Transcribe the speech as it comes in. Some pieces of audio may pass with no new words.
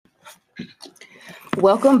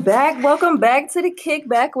Welcome back to the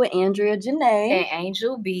Kickback with Andrea Janae and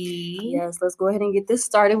Angel B. Yes, let's go ahead and get this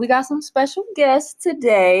started. We got some special guests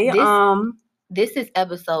today. This is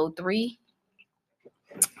episode 3.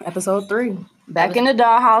 Episode 3. Back in the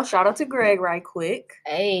dollhouse. Shout out to Greg right quick.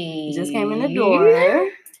 Hey. He just came in the door.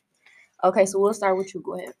 Okay, so we'll start with you.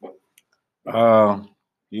 Go ahead.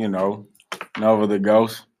 Nova the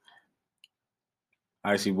Ghost.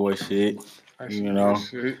 Icy Boy shit.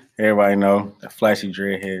 Everybody know. That flashy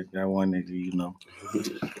dreadhead. That one nigga,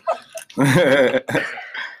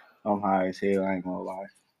 I'm high as hell, I ain't gonna lie.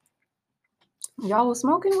 Y'all was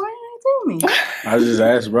smoking? Why didn't you tell me? I just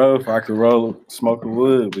asked bro if I could roll smoking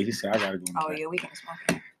wood, but he said I gotta go. Oh yeah, we can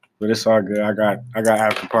smoke. But it's all good. I got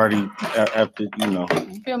after party after, You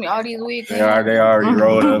feel me? All these weeks. They already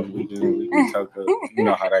rolled up. We can talk up. You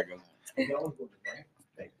know how that goes.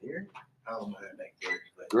 Back there? I don't mind back there.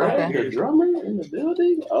 Right, the drummer in the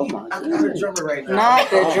building? Oh my god. I'm not the drummer right now. Not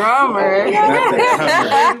the drummer.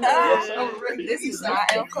 This is not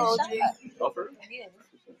El Koji.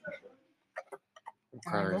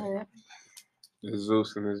 Okay. The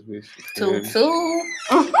Zeus in this bitch. Tutu.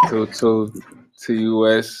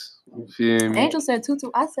 TUS. You feel me? Angel said Tutu.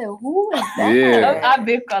 I said, who is that? Yeah. I've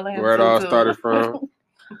been calling him Where it Tutu. all started from.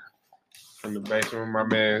 From the basement of my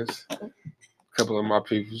mans. A couple of my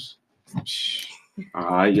peoples.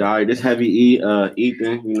 Alright, y'all. This Heavy E,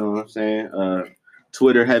 Ethan, you know what I'm saying?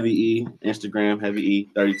 Twitter, Heavy E, Instagram, Heavy E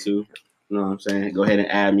 32. You know what I'm saying? Go ahead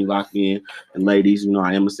and add me, lock me in. And ladies,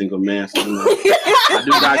 I am a single man, so I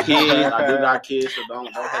do got kids, so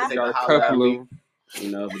don't hesitate to holler at me.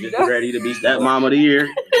 But just be ready to be stepmom of the year.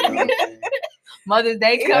 Mother's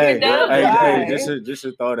Day coming down. Hey, just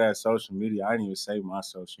to throw that social media. I didn't even say my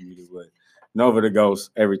social media, but Nova the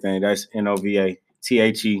Ghost, everything. That's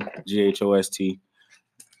NOVATHEGHOST.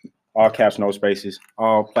 All caps, no spaces.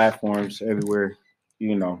 All platforms, everywhere.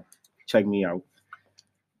 Check me out.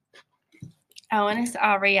 Oh, and it's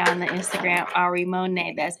Ari on the Instagram, Ari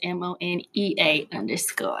Monet. That's MONEA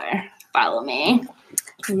 _ Follow me.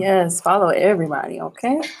 Yes, follow everybody,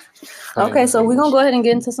 okay? Okay, so we're going to go ahead and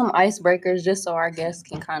get into some icebreakers just so our guests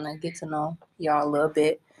can kind of get to know y'all a little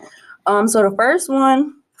bit. So the first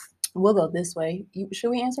one, we'll go this way.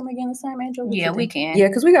 Should we answer them again this time, Angel? Yeah, we can. Yeah,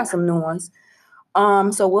 because we got some new ones.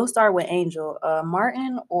 So we'll start with Angel.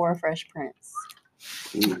 Martin or Fresh Prince?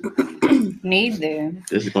 Neither.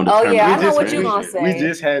 This is gonna I know what you're gonna say. We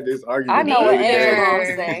just had this argument. I know what Angel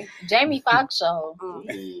gonna say. Jamie Foxx show.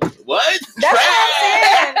 What?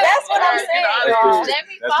 That's what I'm saying.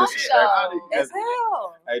 Jamie Foxx show. As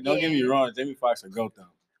hell. Hey, don't get me wrong. Jamie Foxx a goat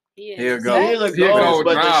though. Yeah. He'll go.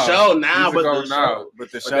 But the show now.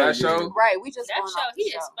 That show. Right. We just That show. He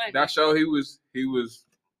is funny. That show. He was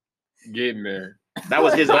getting there. That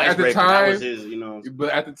was his icebreaker. That was his,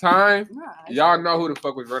 But at the time, y'all know who the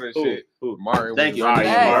fuck was running shit. Who? Martin. Thank you.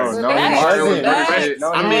 Martin was running shit.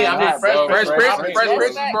 Fresh Prince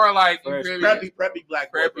was more like preppy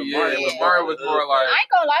black. Preppy, yeah. But Martin was more like. I ain't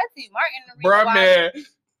gonna lie to you, Martin. Bruh, man.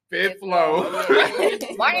 Fit flow.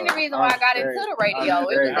 Martin, the reason why I got into the radio, it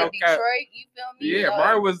was in Detroit. You feel me? Yeah,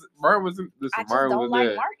 Martin was. I just don't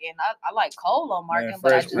like Martin. I like Cole on Martin,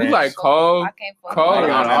 but I just we like Cole. I can't fuck Cole.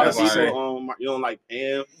 You don't like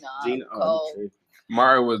Pam, Gina.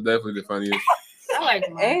 Martin was definitely the funniest. I like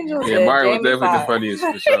Angel. Yeah, Martin was definitely the funniest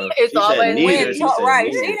for sure. It's always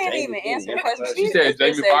right. She didn't even answer the question. She said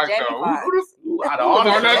Jamie Foxx show. Who was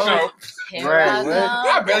on that show? Right.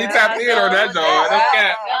 I barely tapped in on that show.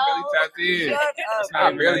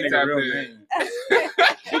 I barely tapped in.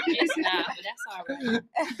 It's not, but that's all right.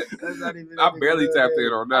 I barely tapped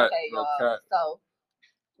in on that. Okay, no cap. So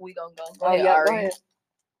we gonna go. Go ahead.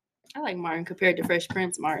 I like Martin compared to Fresh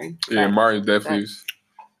Prince. Martin. Yeah, Martin definitely.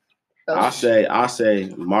 I say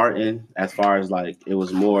Martin. As far as like it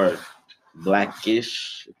was more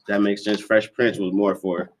blackish. If that makes sense. Fresh Prince was more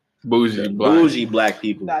for bougie black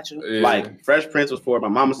people. Got you. Yeah. Like Fresh Prince was for my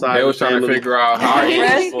mama's side. They was trying to figure out how Martin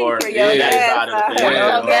was for your side of the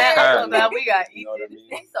family. Okay, we got you.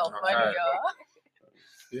 He's so funny, y'all.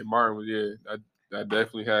 Yeah, Martin was. Yeah, I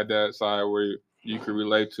definitely had that side where you could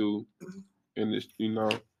relate to in this,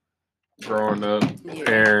 growing up,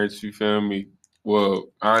 parents. You feel me? Well,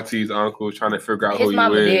 aunties, uncles, trying to figure out who you is. His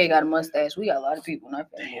mama dad got a mustache. We got a lot of people in our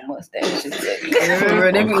family with mustaches.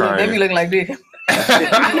 They be looking like this.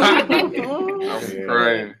 I'm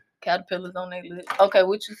crying. Caterpillars on their lips. Okay,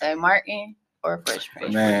 what you say, Martin or Fresh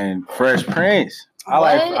Prince? Man, Fresh Prince. I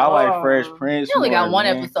like Fresh Prince. You only got more, one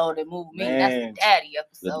man. episode that moved me. Man. That's the daddy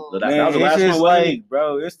episode. That Man, was the it's last just one, like,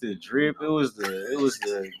 bro, it's the drip. It was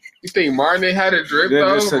the. You think Martin had a drip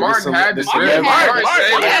though? Martin had the drip. Martin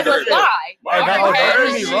had the a drip. fly. Don't Martin had get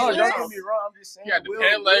the me wrong. drip. Don't get me wrong. I'm just saying. He had the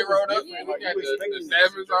pen leg rolled up. He had the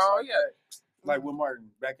sevens on. Yeah. Like with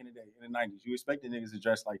Martin back in the day, in the 90s, you expected niggas to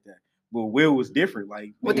dress like that. But Will was different.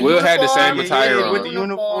 Like Will had the same attire on. with the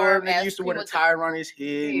uniform. Nigga used to wear the tie around his head.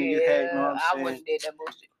 Nigga had, you know what I'm I saying? wouldn't did that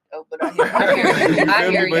bullshit. Oh, but I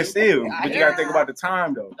hear you. But still, I but you hear gotta think about the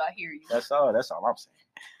time though. I hear you. That's all I'm saying.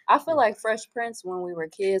 I feel like Fresh Prince when we were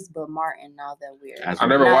kids, but Martin now that we're. I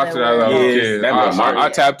never watched it as a kid. Martin. I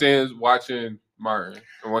tapped in watching Martin,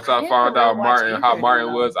 and once I found out how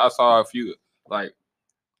Martin was, I saw a few like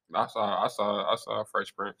I saw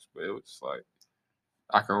Fresh Prince, but it was just like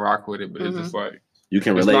I can rock with it, but it's just like you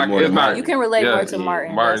can relate more to Martin. You can relate more to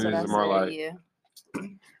Martin. Martin is more like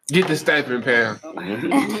get the stapling pan.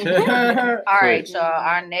 All right, y'all.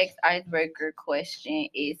 Our next icebreaker question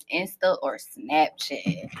is Insta or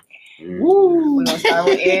Snapchat. Woo. We're gonna start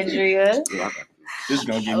with Andrea. This is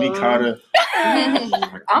gonna get me caught up. I'm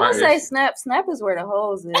gonna say Snap. Snap is where the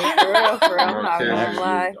hoes is. For real. I'm not gonna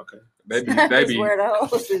lie. Okay. They be where the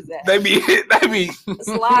hoes is at. They be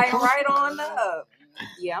sliding right on up.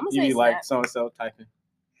 Yeah, I'm gonna say you Snap. like so and so typing.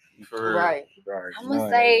 Right. I'm gonna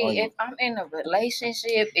say if I'm in a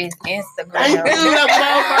relationship, it's Instagram.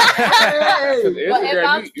 But if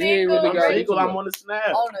I'm single, I'm on the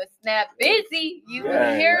Snap. On the Snap busy, you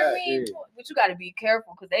hear me? But you gotta be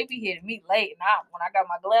careful because they be hitting me late. And when I got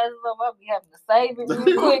my glasses up, I'll be having to save it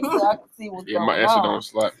real quick so I can see what's going on. My Insta don't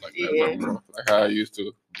slap like that no more. Like how I used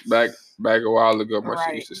to. Back a while ago, my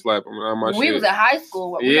shit used to slap on my shit. We was in high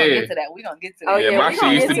school. We're gonna get to that. We're gonna get to that. Oh, yeah, my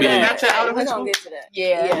shit used to be Snapchat out of high school. Get to that.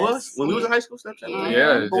 Yeah. It was? When we was in high school, Snapchat?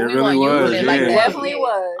 Yeah, but it we really was. It like Yeah. Definitely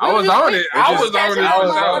was. I was on it. I was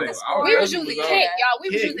on it. We was using Kick, y'all. We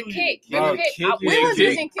was using Kick. We was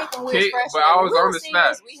using Kick when we was freshmen. But I was on the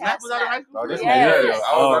Snap. Snap was out of high school? Yeah,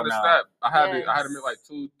 I was on the Snap. I had to make like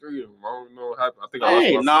 2, 3 of them. I don't know what happened. I think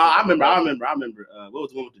I remember. What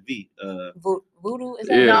was the one with the V? Voodoo is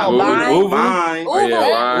that? Yeah, Vine. Oh yeah,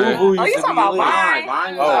 Vine. Oh, you talking about Vine?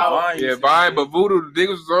 Vine. Vine. Yeah, Vine. But Voodoo, the niggas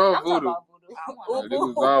was on Voodoo. Voodoo. The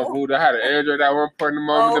niggas was on Voodoo. I had an Android at one point in the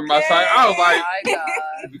moment in my site. I was like,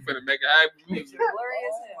 we finna make it happen.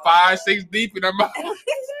 5, 6 deep in that mouth.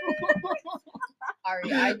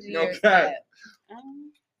 IG or Okay. Snap?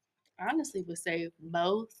 I honestly would say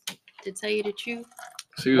both, to tell you the truth.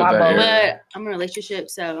 She was Why that both? era. But I'm in a relationship,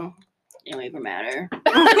 so it don't even matter.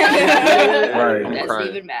 Right. Doesn't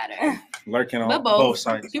even matter. Lurking on But both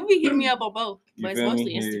sides. People be hitting me up on both, You but it's feel me?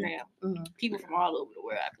 mostly Instagram. People from all over the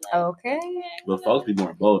world. I feel like. Okay. But folks be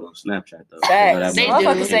more bold on Snapchat though. Facts. They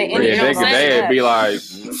Motherfuckers do. say Yeah, anything on they'd be Snapchat. like,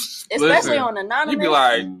 Especially listen, on anonymous. you be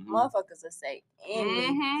like, motherfuckers will say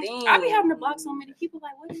anything. I be having to block so many people.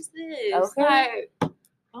 Like, what is this? Okay. Like,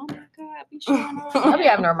 oh my God, be showing up. I be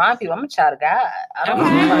having to remind people I'm a child of God. I don't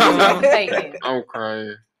know faking. I'm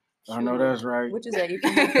crying. I know that's right. What you say?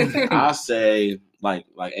 I'll say, like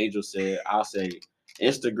Angel said, I'll say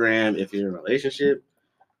Instagram if you're in a relationship.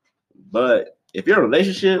 But if you're in a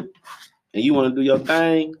relationship and you want to do your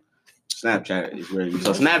thing, Snapchat is where you.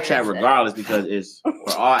 So Snapchat, regardless, because it's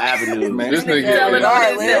for all avenues. Man, this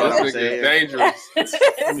nigga is dangerous.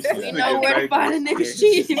 You know where to find a nigga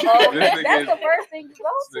cheating. That's the first thing you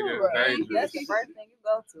go to, bro. That's the first thing you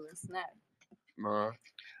go to is Snap. Nah,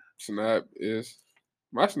 Snap is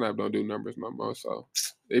my Snap don't do numbers no more, so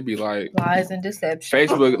it'd be like Lies and deception.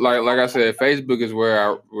 Facebook. Like I said, Facebook is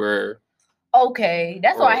where. Okay,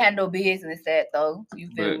 that's why I had no business at though. You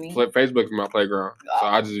feel me? Facebook is my playground, so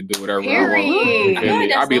I just do whatever I want. Period. You feel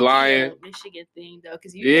me? I be lying. Michigan thing though,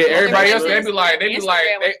 because everybody else they be like, they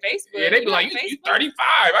Facebook. be like, you 35.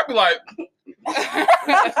 I be like,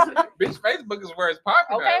 bitch, Facebook is where it's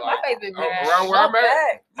popular. Okay, like, my Facebook around where I'm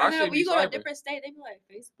at. I know, when you go to a different state, they be like,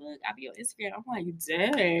 Facebook. I be on Instagram. I'm like,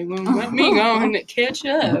 dang, let me go and catch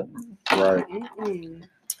up. Right.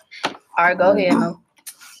 All right, go ahead. No.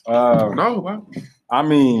 No, bro. I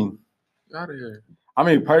mean, Out of here.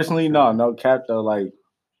 Personally, no cap though. Like,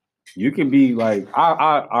 you can be like,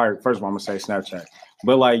 all right. First of all, I'm gonna say Snapchat,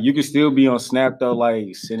 but like, you can still be on Snap though,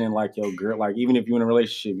 like sitting like your girl, like even if you're in a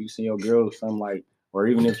relationship, you see your girl or something like, or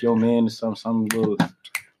even if your man is some little,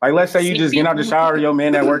 like let's say you just get out the shower, your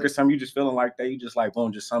man at work or something, you just feeling like that, you just like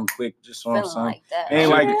boom, just something quick, just on something, like that. and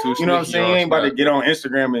like you know what I'm sneaky saying, you on ain't about to Snap. get on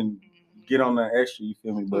Instagram and get on the extra, you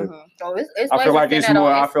feel me? But So it's I feel like it's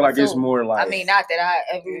more. I feel like it's more like. I mean, not that I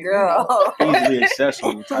ever, Girl. easily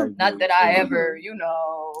accessible type. not that I ever,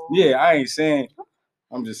 Yeah, I ain't saying.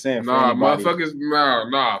 I'm just saying. Nah, for anybody. motherfuckers,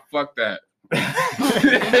 nah, fuck that.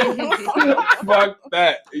 Fuck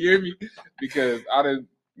that. You hear me? Because I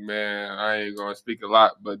ain't gonna speak a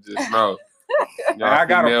lot, but just know. I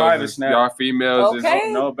got a private snap. Y'all females Okay.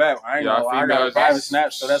 is no bet. I ain't gonna lie. I got a private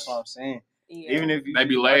snap, so that's what I'm saying. Yeah. Even if they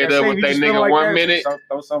be laid up with they nigga like 1 minute,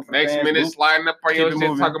 next fans, minute sliding up on your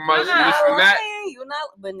shit talking about this and that. You not,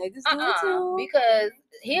 but niggas do it too. Because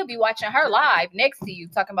he'll be watching her live next to you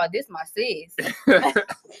talking about this my sis.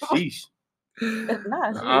 Sheesh.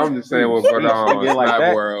 I'm just saying what's going on in like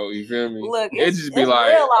that world. You feel me? Look, it just be it's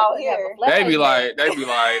like real out here. they be like,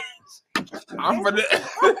 I'm gonna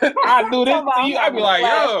I do this to you. I be like,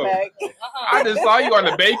 yo, I just saw you on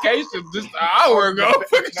a vacation just an hour ago.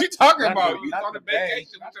 What are you talking about? You on a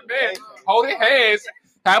vacation with your man, holding hands,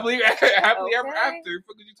 happily ever after.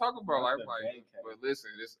 What are you talking about? Like, but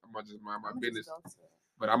listen, I'm gonna just mind my business.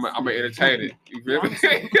 But I'm gonna entertain it. You feel me?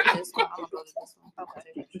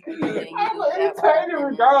 I'm gonna entertain it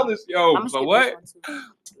regardless. Yo, so what?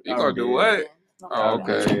 You gonna do what? Oh,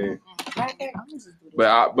 okay.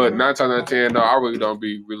 But 9 times out of 10, though, I really don't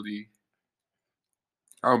be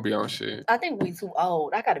I don't be on shit. I think we too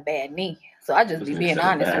old. I got a bad knee, so I just be being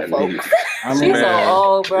honest with folks. She's so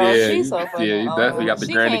old, bro. Yeah, She's so fucking old. Yeah, you definitely got the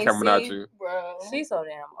granny coming out you. Bro. She's so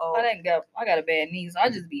damn old. I got a bad knee, so I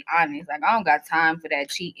just be honest. Like, I don't got time for that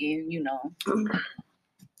cheating, you know.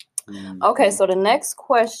 Okay, so the next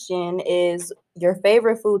question is your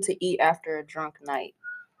favorite food to eat after a drunk night.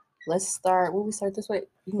 Let's start. Will we start this way?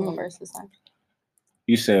 You can go first this time.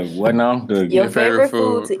 You said what now? Your favorite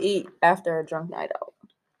food to eat after a drunk night out.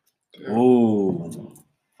 Ooh,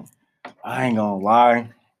 I ain't gonna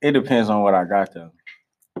lie. It depends on what I got though.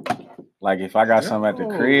 Like if I got something at the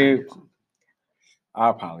crib,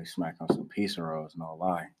 I'll probably smack on some pizza rolls. No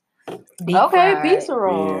lie. Okay, pizza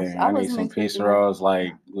rolls. Yeah, I need some pizza rolls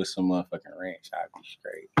like with some motherfucking ranch. I'd be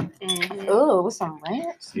straight. Oh, with some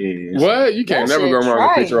ranch? Yeah. What? You can't never go wrong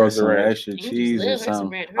with pizza rolls and ranch. Extra cheese or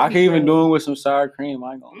something. I can even do it with some sour cream.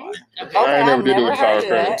 I ain't gonna lie. Okay, I ain't never did it with sour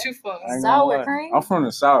cream. Sour cream? I'm from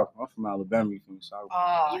the South. I'm from Alabama. You from the South?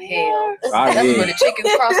 Oh, hell. That's where the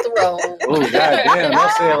chickens cross the road. Oh, goddamn.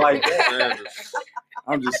 Don't say it like that.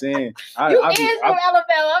 I'm just saying. You is from Alabama.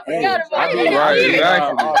 I forgot about it. Right,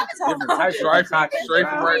 exactly. Different types of straight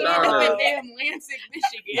from right down there. Damn Lansing,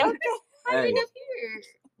 Michigan. Hey, up here.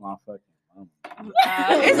 my fucking mama.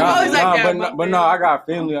 It's always like that. But no, I got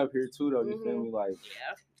family up here too, though. You feel me? Like,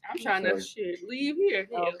 yeah, I'm trying to leave here.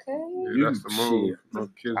 Okay. Yeah, that's the move. No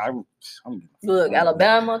kidding. Look,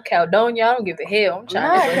 Alabama, Caledonia, I don't give a hell. I'm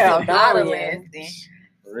trying to go to Lansing.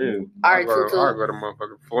 For real. All right, I go to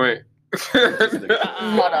motherfucking Flint.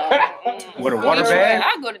 Hold on. With a water bag?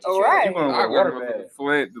 I go to Detroit. Right. You going I with a water go to bag?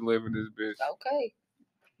 Flint to live in this bitch. Okay.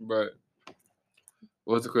 But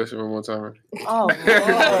what's the question one more time? Oh,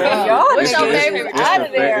 What's your favorite out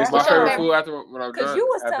of there? It's my favorite food after when I'm Because done. you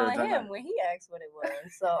was after telling a him time. when he asked what it was.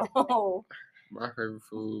 So My favorite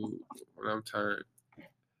food when I'm tired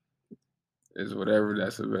is whatever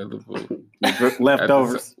that's available.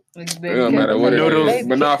 Leftovers. It don't matter what it is.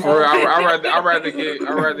 But no, for real, I rather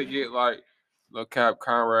get like no cap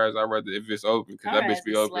Conrad's. I rather if it's open because that bitch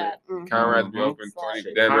be open. Conrad's be open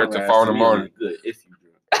 20 damn near to 4 in the morning. Good if you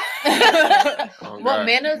drink. Well,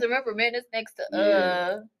 Manners, remember Manners next to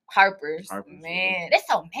Harper's. Man, that's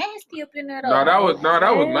so nasty up in there though. No, that was not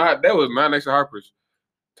next to Harper's.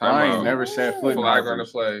 I ain't never set foot in Flag on the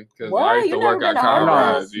play because What? I used to You work never at been to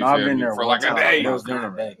Conrad's. No, I've been there for one like a time. day. It was during the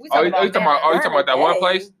day. Oh, you talking about that one Day.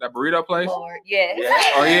 place, that burrito place? Lord, yeah.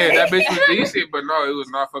 Oh yeah, that bitch was decent, but no, it was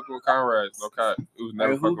not fucking with Conrad's. No cut. It was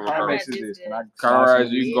never fucking with Conrad's.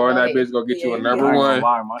 Conrad's, you can go in that bitch, go get you a number one.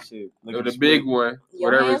 My shit. Or the big one,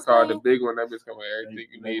 whatever it's called, the big one. That bitch come with everything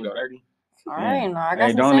you need on it. all right, no, I got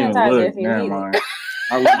Hey, some don't even sanitizer look. if you Never need mind. it.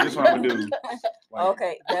 This one I would do. Like,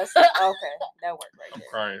 Okay, that's okay. That worked right I'm there.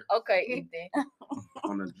 crying. Okay, Ethan.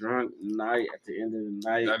 On a drunk night, at the end of the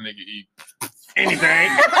night, That nigga eat anything.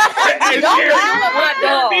 Don't be doing my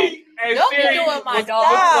dog. Don't be Siri, doing my what's dog.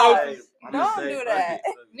 Stop. Hey, I'm Don't just do saying, that.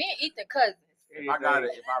 Me and Ethan cousins. If I got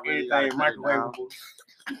it, if I really got it microwavable.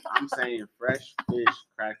 I'm saying fresh fish,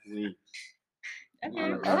 cracked wings. How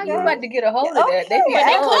you about to get a hold of that? They be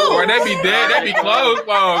Okay. close. Boy, they be dead. They be closed.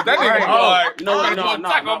 That nigga be like, No,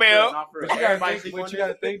 Taco Bell. not for real. But Everybody sleep on you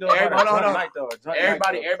gotta this. think though. Everybody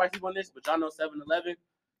sleep on this, but y'all know 7-Eleven.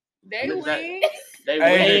 They wings. They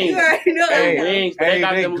Hey. You wings. already know They that. wings, but they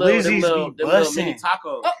got them little mini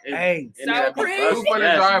tacos. Hey, Sour cream? Who's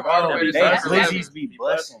gonna drive all the way to they 7-Eleven? glizzies be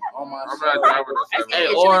busting on my I'm not driving to Hey,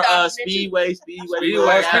 7-Eleven. or Speedway.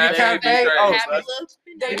 Speedway, Cafe. Oh, Happy little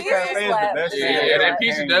They Pizza do Cafe is the slap. best shit. yeah, that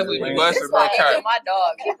pizza definitely be busting, It's bro. like Ethan, my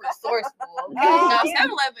dog. He's resourceful. No,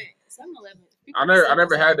 7-Eleven. 7-Eleven is I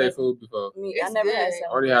never had that food before. I never had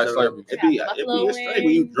I only had Slurpees. It be straight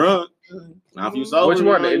when you drunk. Now if you sober, Which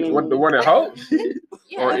one? The one at Hope?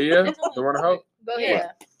 Yeah. Or the one at Hope? Go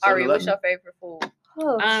ahead. Yeah. Ari, what's your favorite food?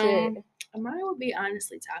 Oh shit. Mine would be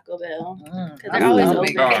honestly Taco Bell. Because I'm they're always not a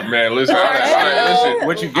open. big Oh man, listen.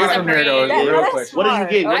 What you get from there though is That- the real that's question. What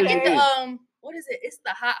did you get? I What did you get the get? what is it? It's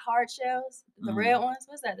the hard shells, the red ones.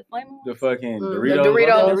 What's that? The flame ones? The fucking The Doritos.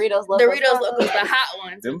 Doritos Locos, the hot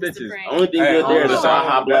ones. Them with the bitches. Supreme. Only thing Hey, good there is the that's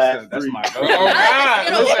Baja Blast. That's my Oh go. God!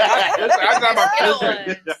 Listen, I got Little my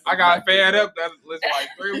ones. I got fed up. That listen like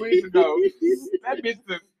 3 weeks ago. That bitch,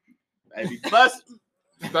 the Baby, plus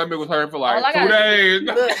stomach was hurting for All like I 2 gotta days.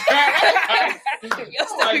 Your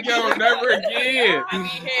Like yo, never again. I mean,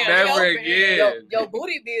 hell, Never yo, again. Your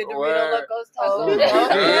booty be a Dorito Word. Locos Taco Oh, Bell. yeah.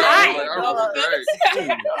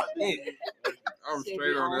 I'm Shit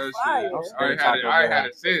straight be on on that fire. shit. I ain't had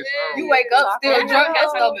it since. You wake up still drunk.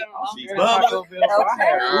 That's so bad. Taco Bell. I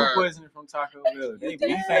had Okay. food poisoning from Taco Bell. They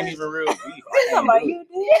beef ain't even real beef. I Talking about can't do you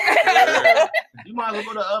it. did. you might as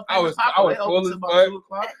well go to I was Taco. They full open as till about fuck. 2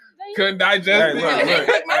 o'clock. Couldn't digest Hey, it. look,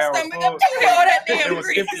 Like my I was stomach full. up to all that It damn was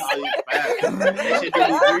grease. skipping. Oh, you fat. That shit do be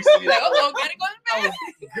greasy. Like, gotta go to bed.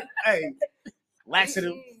 Hey,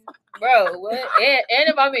 laxative. Bro, what? And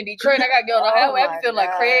if I'm in Detroit, I gotta get on the Oh highway. my I feel like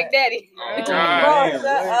God. Craig Daddy. Oh, Bro, God. shut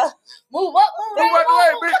up. Move up, move Move out the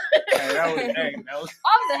down. way, Hey, that was.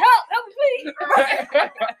 Officer, help me, please.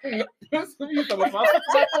 Bro,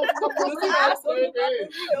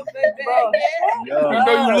 Yo, You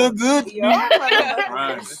know you look good to Yo, me.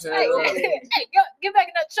 Right. Hey, get back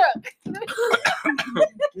in that truck.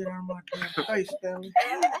 Get out of my damn face, Stanley.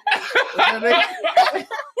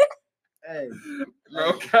 Hey,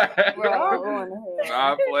 No. Bro, going to hell.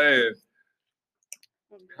 Nah, playing.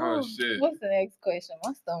 Oh shit. What's the next question?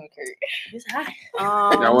 My stomach hurt. It's hot.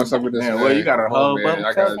 Y'all want some of this? Man, well, you got a Come whole on, man. bubble I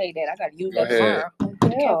I got hate that. I gotta use Go that ahead. tomorrow.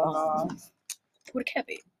 Hell no. Where the cap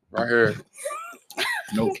it? right here.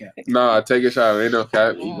 no cap. Nah, take a shot. Ain't no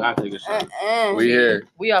cap. You gotta take a shot. We here.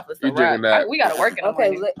 We off the You drinking that? We gotta work in the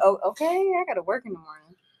Okay, morning. okay, I gotta work in the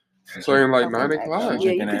morning. So in like 9 Okay. o'clock. Yeah, you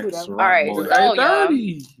Drinking can do that that. Ciroc All right, boy. so-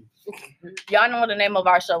 8:30. Y'all know the name of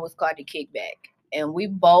our show was called the Kickback, and we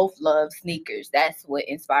both love sneakers. That's what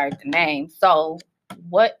inspired the name. So,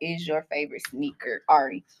 what is your favorite sneaker,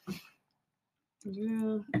 Ari?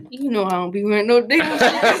 Yeah, you know I don't be wearing no damn shit.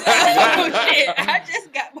 I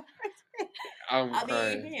just got my. I'm I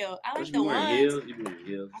crying. mean, hell, I What like you the wearing? ones. Heels? You wearing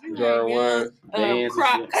heels? I be Jordan wearing heels, Vans and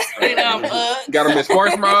Crocs, shit. and Uggs. Got them in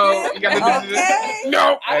sports mode. You got them. Okay.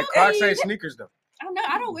 No. I Hey, don't Crocs really- ain't sneakers though. I don't know.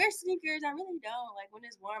 I don't wear sneakers. I really don't. Like when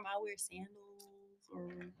it's warm, I wear sandals. Or...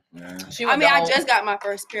 Yeah. I mean, I just got my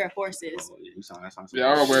first pair of forces. Oh, yeah, you sound- that sounds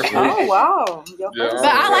Yeah, I don't wear Oh wow. Your Yeah, first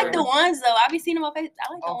But I one. like the ones though. I be seeing them on Facebook.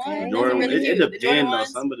 I like the Okay. ones. Jordan, Those are really it cute. The Jordan depends though.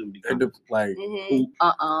 ones. Some of them It become. like Mhm.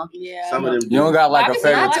 Yeah. Some of them. you don't got like Well, a I be- I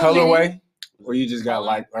favorite like them. colorway, or you just got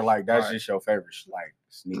like or like that's Right. just your favorite like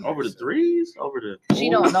sneakers. Over the threes, over the. She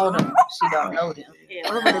don't know them. She don't know them. Yeah.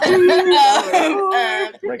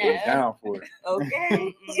 Break no. it down for it.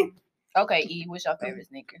 Okay. Okay, E, what's your favorite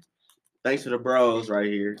sneaker? Thanks to the bros right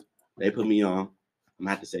here. They put me on. I'm gonna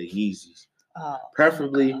have to say Yeezys. Oh.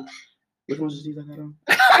 Preferably. Which ones is these I got on?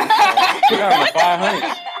 You got them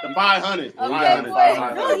 500. The 500. Okay, 500, boy.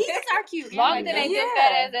 500. No, these are cute. Long as Yeah. it ain't Yeah. them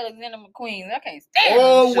fat ass Alexander McQueens. I can't stand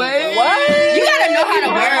Oh, them wait. shoes. What? You gotta know how to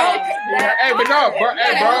wear them. Hey, but no, bro.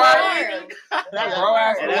 Hey, bro. That's Bro,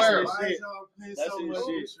 ass Hey, to that's wear. his shit. That's That's his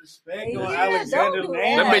shit. Disrespect Yeah, on don't Alexander do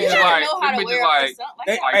name. Them that. bitches You gotta like- know how them to bitches wear like- them for something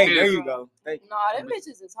They, Like hey, this. there you go. Nah, them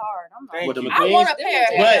bitches is hard. I'm not. Thank With the you. I want a McQueens.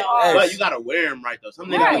 pair. But- But you gotta wear them right though. Some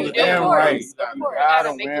niggas Right, look of Damn course, right. of You course.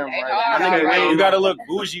 gotta Make wear it them ain't right. hard. I nigga Right. You gotta look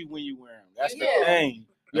bougie when you wear them. That's Yeah. the thing.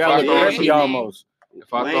 You If gotta I look throw dirty some- almost.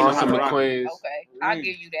 If I Wayne throw know on how some to rock it. McQueens, Okay, I'll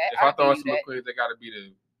give you that. if I I'll throw on give some you that. McQueens, they gotta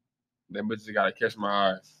be them bitches gotta catch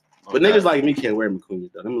my eyes. But niggas like me can't wear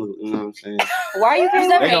McQueens though. Them look, you know what I'm saying? Why you can't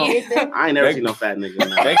They wear gon- it? I ain't never They- seen no fat nigga. They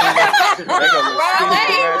gonna look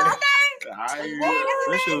skinny. I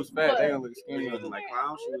This shit was fat. They gonna look skinny. looking like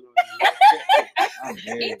clown shoes. I'm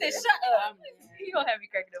dead. Ethan, shut up. You gonna have me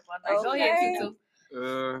cracking up all night. Go ahead, Okay.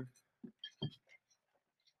 Tutu.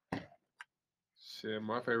 Shit,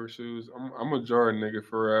 my favorite shoes. I'm a Jordan nigga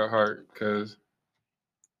for real heart, cause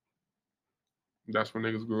that's what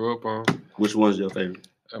niggas grew up on. Which one's your favorite?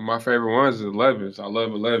 And my favorite ones is 11s. I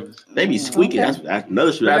love 11s. They be squeaky. Okay. That's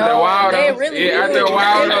another shoe. After a while, they though. really Yeah, after a do.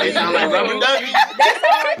 while, They though. really They sound like do. rubber ducky.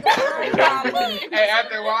 That sound like Hey,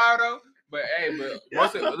 after a while though, But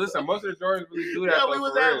most of the Jordans really do that. Yeah, though, we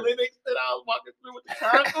was for at real. Linux and I was walking through with the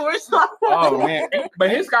Concourse. Oh man, But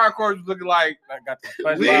his Concord was looking like I got the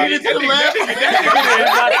We needed to the left.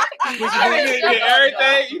 that nigga did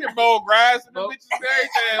everything. He done mowed grass and the bitches and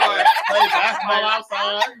everything. Like, Play basketball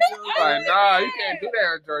outside. like, nah, you can't do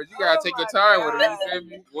that, George. You gotta take your time with it. You feel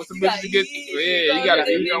me? Once the bitches get, you gotta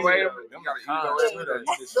ease your way. You gotta ease your way with it.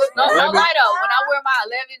 No lie though. When I wear my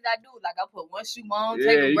 11s, I do like I put one shoe on, take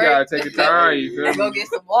Yeah, a you break, gotta take your time. You feel go me? get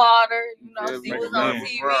some water. You know, Yeah, see make what's a on man.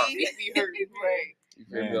 TV. Bruh. It be hurting. You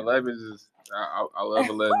feel me? 11s is I love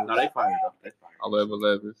 11s. No, they fire though. They fire. I love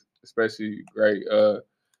 11s, especially great the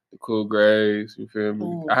cool grays. You feel me?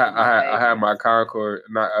 Ooh, I had my Concord.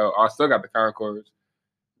 I still got the Concords.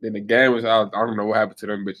 Then the game was out. I don't know what happened to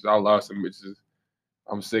them bitches. I lost them bitches.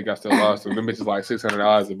 I'm sick. I still lost them. Them bitches like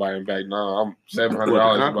 $600 to buy them back. No, I'm $700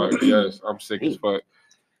 to buy them. Yes, I'm sick as fuck.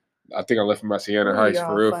 I think I left them at Sienna Heights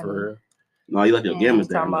for real. No, you left your gammas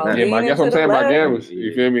there. Talking I know about that. Yeah, that's what I'm saying. My gammas. Yeah.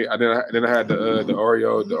 You feel me? Then I had the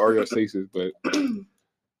Oreo sixes, but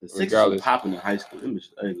The sixes were regardless. popping in high school. Them bitches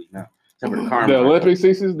ugly now. Except for the the Carmine. Olympic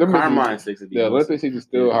sixes, them Carmine bitches- sixes. the Olympic sixes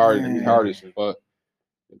still hard as fuck.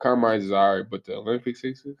 The Carmines is alright, but the Olympic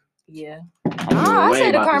sixes, Yeah. I'm I way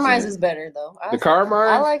say the about to Carmines say. is better though. the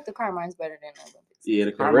Carmines, I like the Carmines better than the Olympics. Yeah,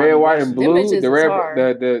 the the Carmine. red, white, and Them blue. bitches The is red, hard.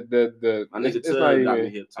 the My nigga it's Tug not got me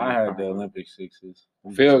even. hip to I the had the Carmine. Olympic sixes.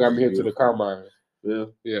 Phil got me hit to the Carmine.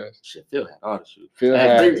 Phil? Yes. Shit, Phil had all the shoes. Phil Hey,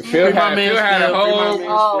 had free Phil my had man Phil had a Phil, free my whole. man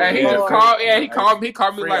Oh, And he Lord. just called. Yeah, he called me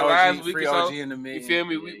Free like OG, last week free or so. OG in the mid. You feel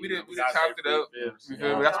me? We done chopped it up. You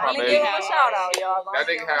feel me? That's my Let me baby. give him a shout out, y'all. That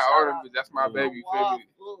nigga had all them, but that's my baby. You feel me?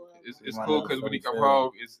 It's cool because when he come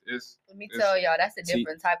home, it's Let me tell y'all, that's a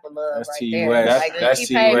different type of love That's right T.U.S. there. Like That's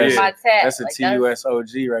he paid for T.U.S. my tat. That's a like, TUS OG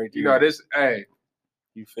right there. you know this. Hey,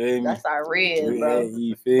 You feel me? That's our real, Yeah, bro.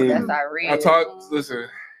 you feel That's me? our real. I talk. Listen,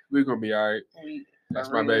 we gonna be all right. We- That's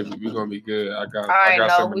for my real. baby. We gonna be good. I got I some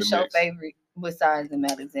know in the what's your mix. favorite besides the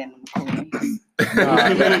Alexander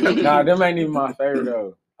McQueens. Nah, them ain't even my favorite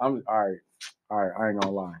though. I'm all right. I ain't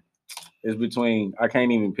gonna lie. It's between. I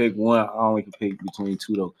can't even pick one. I only can pick between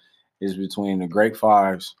two though. It's between the Great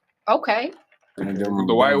Fives Okay. and them,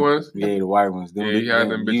 The white ones? Yeah, the white ones. Yeah, you had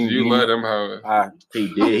them bitches. You love them hoes. He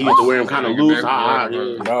did. He used to wear them kind of loose. Yeah.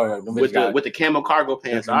 Bro, them bitches got- With the camo cargo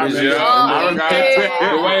pants. I Them remember. bitches- I them remember. bitches-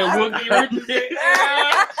 The way Wookie Richardson.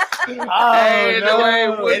 Oh, Hey, the way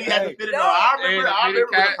no. And he had to fit it on. I remember. And I remember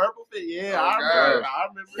Kitty the Kat. purple fit. Yeah, Oh, I remember. God. I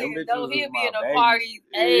remember. Them Nigga bitches know was he'll be my in the babies. parties.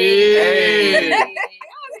 Yeah. Hey. I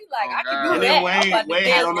be like, I can Oh, do God. And that. then I'm Wayne about to had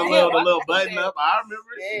dance on the with little him. button up. I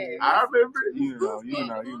remember. Yeah. I remember.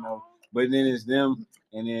 You know. But then it's them,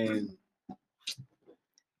 and then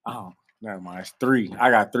never mind. It's three. I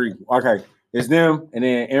got three. Okay, it's them, and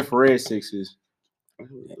then infrared sixes,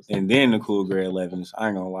 and then the cool gray 11s. I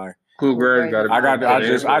ain't gonna lie. Cool Greg got it.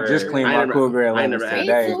 I just cleaned I my never- cool gray I 11s never had Me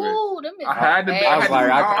today. too. Them is I had to. bad. I was like,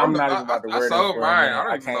 I'm I- not even about to I wear sold this for a mine. minute. I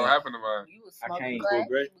don't I even know can't. what happened to mine. You was I smoking can't.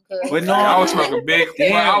 crack because But no, I was smoking big.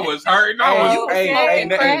 Boy, I was hurting. I was. You was smoking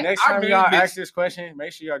crack? Next I time knew y'all this bitch- ask this question,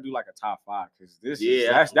 make sure y'all do like a top 5 because this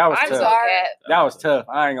Yeah. that was I'm tough. sorry. That was tough.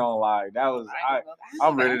 I ain't gonna lie. That was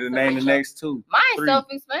I'm ready to name the next two. Mine's 3.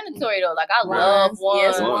 self-explanatory though. Like I Right. love one.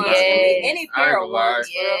 Yes, one. Any I ain't pair gonna of lie. ones.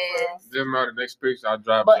 Yes. Just know the next picture I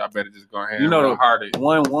drop. But- I better just go ahead. You know and harder.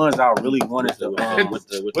 One ones I really wanted to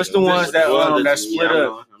what's the ones that that split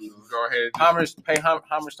up? Go ahead. Homage to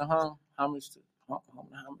homage to homage.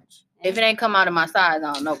 If it ain't come out of my size,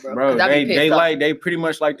 I don't know, bro. Bro, 'Cause I be they pissed off. like they pretty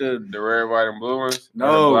much like the The red, white, and blue ones.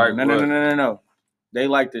 no. Or the black, No. They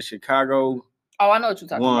like the Chicago Oh, I know what you're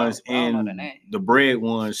talking ones about. I don't know the and name. the bread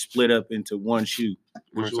ones split up into one shoe.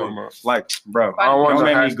 What you talking about? Like, bro, I don't want don't the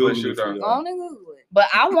make high me school Google shoe it for though. you. On the Google it. But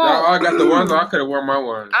I No, want. I got the ones. I could have worn my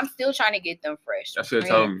ones. I'm still trying to get them fresh. That shit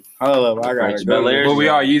told me. Hold up, I got French it. Bel Airs. But we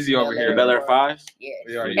all easy over here. The Bel Air 5s? Yes.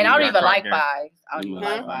 We all And I don't easy. even Got like Croc fives. I don't even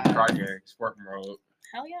like gang. fives. Croc gang, sport mode.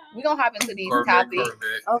 Hell yeah. We gonna hop into these Corvette, topics.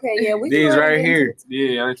 Corvette. Okay, yeah, we These can right get here. into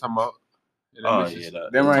it. Yeah, I ain't talking about. Yeah, Oh, them yeah.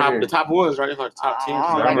 bitches. Them right here. The top ones, right? It's like the top 10. I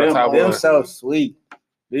don't like Them, top them one. so sweet.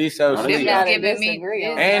 These so No, Them sweet. gotta just giving me. disagree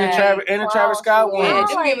on And the that. Travis Scott Yeah, ones. I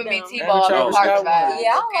just like giving me them. T-ball And the and Travis Park Scott vibes. ones.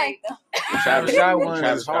 Yeah, I like them. Travis Scott ones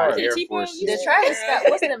Travis is Scott hard. Air Cheap Force. ones? The Travis Scott,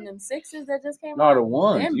 what's them sixes that just came No, out? the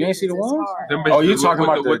ones. Them You ain't see the bitches is ones? hard. Them Oh, you bitches talking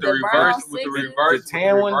about with the the brown reverse, with the sixes? reverse, The tan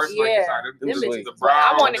with the ones? reverse, like Yeah. inside. Them Them bitches, bitches the is brown,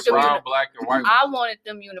 I wanted the them brown, uni- black, and white. I wanted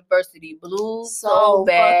them University blues So so fucking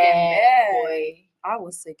bad. bad. Boy. I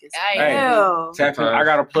was sick as I Hey. hell. Tap in. I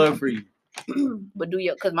got a plug for you. But do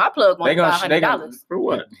you? Because my plug They wants gonna $500. For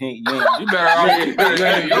what? You better off. You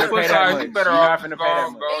better your foot size. You better off. finna pay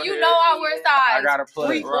that much. And you know I wear size I got a plug.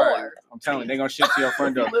 3-4. I'm telling you, they gonna ship to your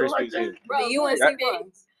front door. Crispy's here. The UNC That-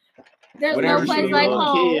 ones. There's Whatever no place she like is.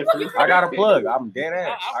 home. I got a plug. I'm dead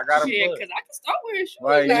ass. I got a plug. Because I can start wearing shoes.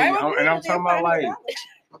 Like, now. and I'm talking about like.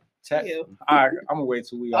 Yeah. All right, I'm gonna wait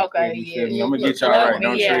till we off. Okay, You yeah, feel me? yeah, I'm gonna yeah. get y'all right. Yeah,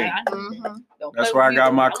 Don't yeah. trip. Don't That's play where I with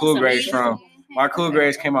got me. my I want cool some grades Yeezys. from. My cool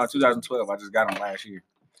grades came out 2012. I just got them last year,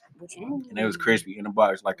 and it was crispy in the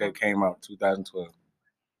box like they came out 2012.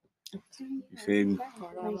 You feel me?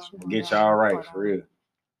 Get y'all right for real.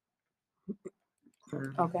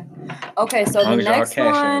 Okay, so the long as y'all next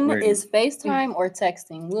cash app one ready. is FaceTime or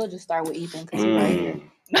texting. We'll just start with Ethan because he's right here.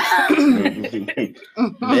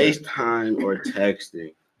 FaceTime or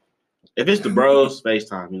texting. If it's the bros,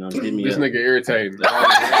 FaceTime. You know, hit me This up. nigga irritating.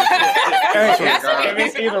 If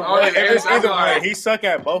it's either way, he suck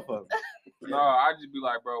at both of them. No, I just be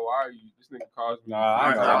like, bro, why are you? This nigga calls me. Nah, I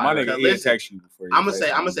ain't gonna lie. My nigga Listen, did text you before. I'm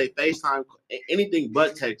gonna say FaceTime, anything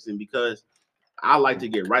but texting, because I like to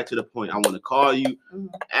get right to the point. I want to call you,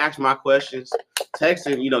 ask my questions.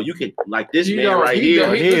 Texting, you know, you can like this man right here.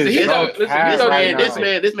 This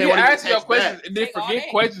man. He ask your questions and then forget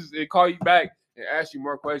questions and call you back and ask you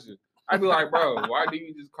more questions. I'd be like, bro, why do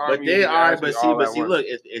you just call But me? then, and all right, ask me but all at see, once? look,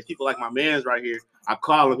 it's people like my man's right here. I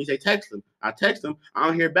call him. He say text him. I text him. I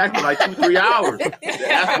don't hear back for like 2-3 hours.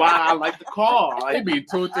 That's why I like to call. It Like, be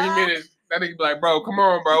 2 or 3 minutes. That nigga be like, bro, come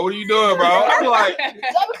on, bro. What are you doing, bro? I be like,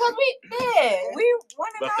 Because we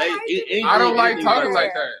want but I don't like talking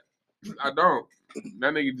like that. I don't.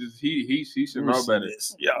 That nigga just he should know better.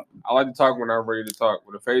 Yeah. I like to talk when I'm ready to talk.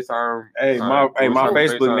 With a FaceTime. Hey, my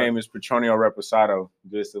Facebook FaceTime. name is Petronio Reposado.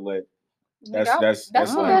 Just to let. That's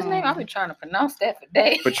that's my best name. I've been trying to pronounce that for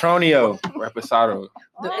days. Petronio. Reposado. It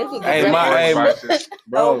was Hey,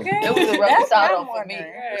 bro. It was a reposado for me.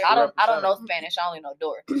 I don't know Spanish. I only know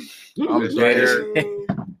Doris. I'm This dead. right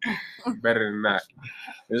here, better than that.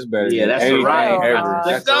 It's better. Yeah, than that's anything right. ever.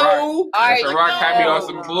 Let's go. All right, Let's Rock had me go. on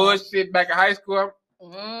some bullshit back in high school.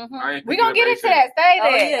 I ain't We gonna get into picking that. Say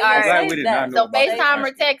Oh, that. yeah, All I'm right. glad we did not know So about that. FaceTime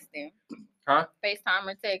or texting? Huh? FaceTime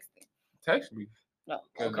or texting? Text me. No.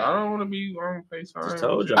 Cause Okay. I don't want to be on FaceTime. just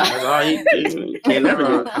told y'all. That's all you can't never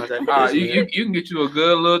get in contact with you can get you a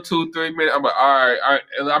good little 2-3 minutes. I'm like, all right,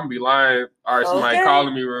 I'm gonna be lying. All right, somebody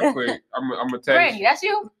calling me real quick. I'm gonna text. Granny, that's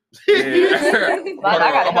you? Yeah. Like,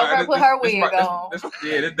 I gotta help her put her wig on. This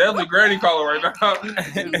definitely Granny calling right now.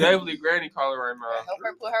 It's definitely Granny calling right now. Help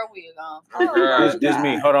her put her wig on. Oh, This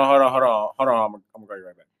me. Hold on. I'm gonna go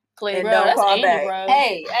right back. Clear, Bro, don't that's call Angel, back. bro.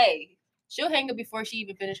 Hey. She'll hang up before she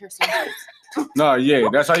even finish her sentence. No, yeah,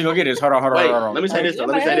 that's how you gonna get this. Hold on. Wait, let me say this. Let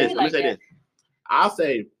me say this. I'll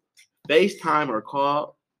say FaceTime or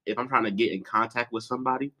call if I'm trying to get in contact with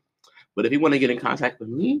somebody. But if you want to get in contact with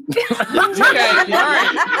me,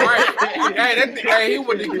 Hey, he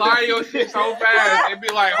would decline your shit so fast and be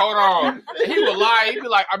like, hold on. And he would lie. He'd be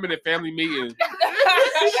like, I'm in a family meeting.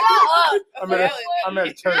 Shut up. I'm at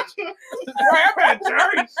a church. Right, I'm at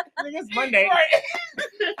church. It's Monday. Right.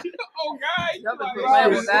 Oh, God. Y'all been Like,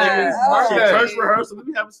 playing with that. church rehearsal,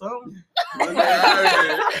 we have some.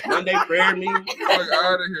 Monday prayer meeting. Fuck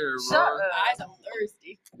out of here, bro. Shut up. Guys, I'm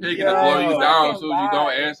thirsty. He gonna blow you down as soon as you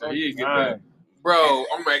don't answer. He get that. Bro,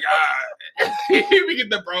 oh my God. He be get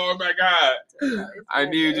the bro, oh my God. I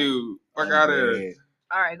need you. Fuck out of here.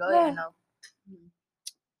 All right, go ahead. No.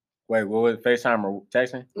 Wait, what was it, FaceTime or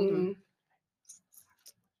texting? Mm-hmm.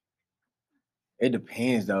 It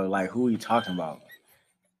depends though, like who you talking about.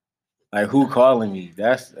 Like who calling me?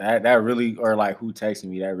 That really, or like who texting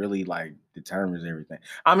me, that really like determines everything.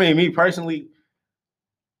 I mean, me personally,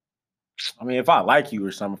 if I like you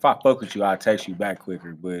or something, if I fuck with you, I'll text you back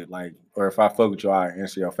quicker. But like, or if I fuck with you, I'll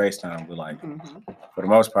answer your FaceTime. But like, for the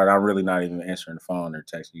most part, I'm really not even answering the phone or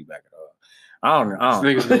texting you back at all. I don't. I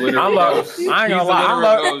ain't gonna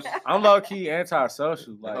lie. I'm low key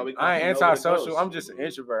antisocial. Like I ain't antisocial. I'm just an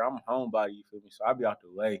introvert. I'm a homebody. You feel me? So I be out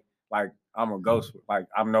the way. Like I'm a ghost. Like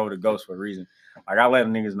I'm known the ghost for a reason. Like I let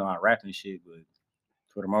niggas know I rap and shit, but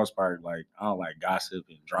for the most part, like I don't like gossip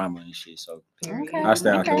and drama and shit. So I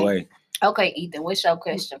stay out the way. Okay, Ethan, what's your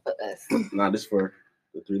question for us? Nah, this for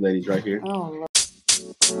the three ladies right here. Oh,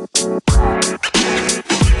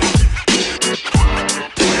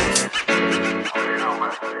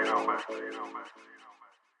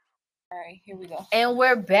 All right, here we go. And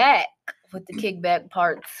we're back with the Kickback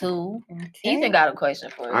Part 2. Ethan got a question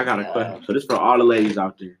for us. I got a question. So this for all the ladies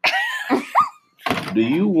out there. Do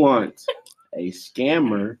you want a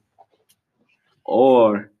scammer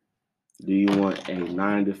or do you want a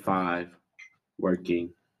 9-to-5 working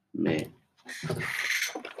man?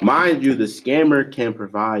 Mind you, the scammer can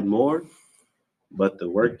provide more, but the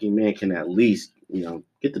working man can at least,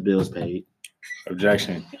 get the bills paid.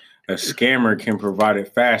 Objection. A scammer can provide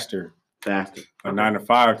it faster, Faster. A 9 to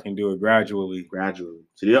 5 can do it gradually.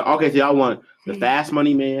 So y'all want the fast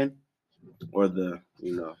money man or the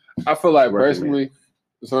I feel like working personally,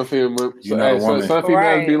 some females, You're not a woman. some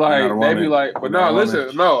females be Right. like, You're not a they be woman. like, but You're no, not a listen,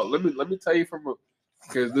 woman. no, let me tell you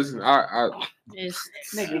because listen, I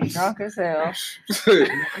Nigga drunk as hell.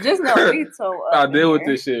 Just know we so I up deal in with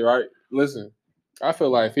this shit, right? Listen, I feel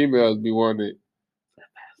like females be wanting.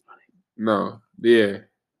 No, yeah,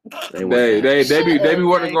 they be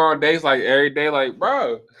wanting to go on dates like every day, like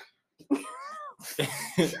bro.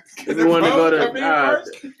 If you want to go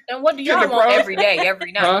to And what do y'all want every day,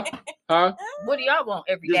 every night? Huh? What do y'all want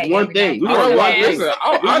every day? just one every thing. night? We want one thing. Listen,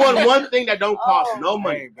 We want one thing that don't cost no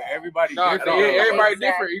money. Hey, but everybody No, different. everybody Exactly.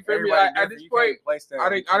 different. You feel me? Everybody Like, at different. this You point, can't place that.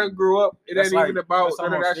 I didn't grew up. It That's ain't like- even about that's none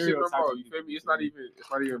of almost that shit no stereotyping more. You feel me? It's not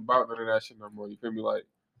even about none of that shit no more. You feel me? Like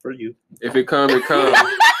For you. if it comes, it comes.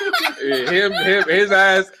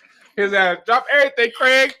 His ass. Drop everything,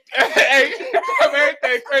 Craig. Hey, drop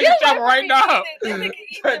everything, Craig. Drop it right now.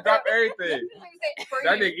 Drop everything.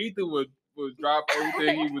 That nigga Ethan was drop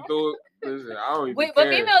everything he was doing. Listen, I don't even But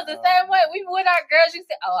care. females the same way. We with our girls, you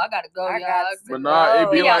say, "Oh, I gotta go, I y'all." got to But nah,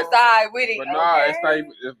 it be We like. outside with it. But nah, it's not okay?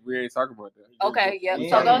 even. We ain't talking about that. Okay, yep. We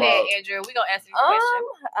So talking go ahead, about- Andrea. We gonna answer your question.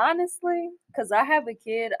 Honestly, because I have a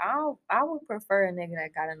kid, I would prefer a nigga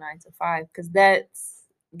that got a 9 to 5 because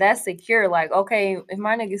that's secure. Like, okay, if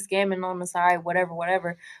my nigga scamming on the side,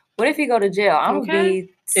 whatever. What if he go to jail? I'm gonna Okay.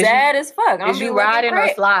 be sad as fuck. I'm Is you riding or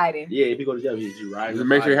sliding? Yeah, if you go to jail, you riding. Just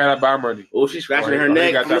make sure you have that buy money. Oh, she's scratching Or her he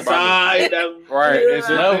neck got from the that body. side. Right, it's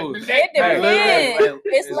levels. It Hey, depends.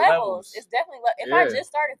 It's levels. levels. It's definitely if I Yeah. just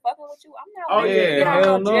started fucking with you, I'm not Oh, ready to yeah, get out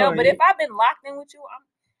hell of jail. no, But yeah. if I've been locked in with you,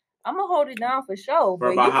 I'm gonna hold it down for sure. For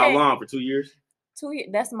But about you how can't- long? For 2 years? 2 years.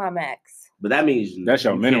 That's my max. But that means That's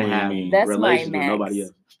your you minimum, can't you have mean. That's my relations with max. nobody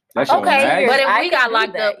else. That's your Okay, max? but if I we can got do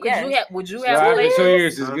locked that, up, yes. would you So have after relations? 2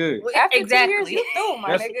 years is Huh? good. After 2 years, Exactly. you through, my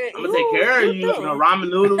That's- nigga. I'm gonna take care of you. You know, ramen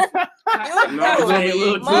noodles. You know what I'm through. saying?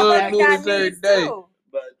 Little Motherfucker good got noodles every needs day. too.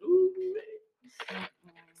 But ooh,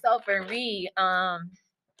 So for me, I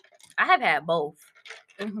have had both.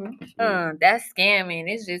 Mm-hmm. That scamming,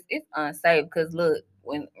 it's unsafe because look,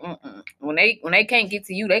 when they can't get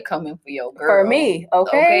to you, they coming for your girl. For me,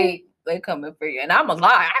 okay? They coming for you, and I'm a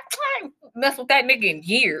lie. I ain't mess with that nigga in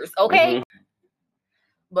years, okay? Mhm.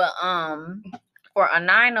 But for a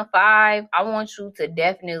 9 to 5, I want you to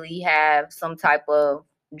definitely have some type of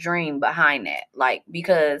dream behind that, like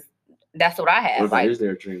because that's what I What have. if Like is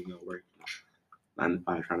their dream gonna work? 9 to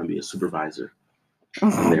 5 trying to be a supervisor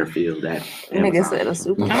in their field. That Nigga said a I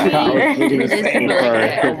supervisor. was thinking the Just same feel like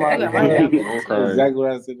that. thing. I got my job. Okay. Exactly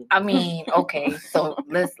what I said. I mean, okay, so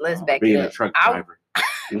let's back being it a up. truck I- driver.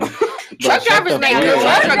 Truck drivers make good.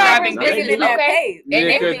 fuck Truck up. driving Niggas business, in that okay? pace. Yeah,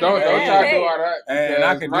 they because be don't in try to that do all that. And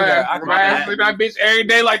I because can do my that. ass- I can my do ass that. look that bitch every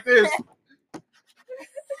day like this.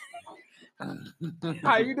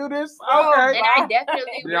 How you do this? Okay. And I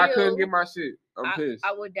definitely Yeah, I couldn't will. get my shit. I'm pissed.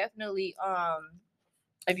 I would definitely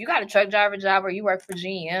if you got a truck driver job or you work for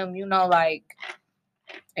GM, you know, like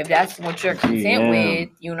if that's what you're content GM. with,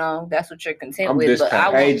 you know, that's what you're content I'm with. But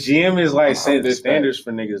I dispatched. Hey, would, GM is like setting the dispatched. standards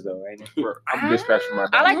for niggas though, ain't it? I'm dispatching my I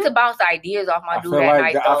dog. like to bounce ideas off my I dude feel at like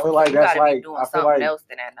night that- though. I feel like so you that's gotta be like- doing I feel something like- else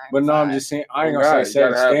than that night. But no, I'm just saying I ain't Oh, gonna God, say you set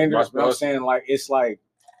gotta have standards, but I'm muscle. saying like it's like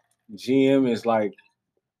GM is like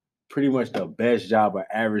pretty much the best job an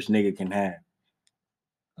average nigga can have.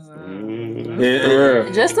 Yeah.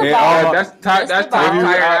 Just It about. all- That's top. Just That's about. top If you-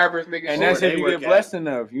 tier average nigga. And shit. that's They if you work get at- blessed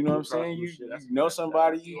enough, you know what I'm Across saying? the You shit, that's know the best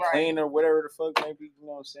somebody, job. you Right. clean or whatever the fuck, maybe, you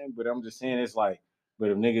know what I'm saying? But I'm just saying it's like, but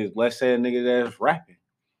if niggas, let's say a nigga that's rapping,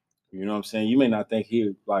 you know what I'm saying? You may not think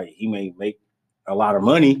he may make a lot of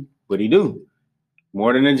money, but he do.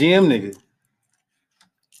 More than a GM nigga.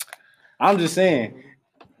 I'm just saying,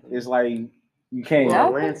 it's like you can't. Yeah.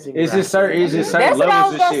 It's just certain That's what I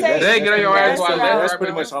levels was of gonna shit. say. That's, They get on your ass while that's they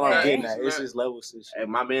pretty much all I'm rapping. getting at. It's just levels of shit. And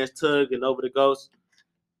my man's Tug and Over the Ghost,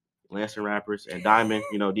 Lansing Rappers, and Diamond,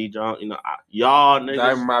 you know, D. John, you know, y'all niggas.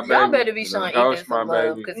 Diamond, my baby. Y'all better be showing Ghost, Ethan some my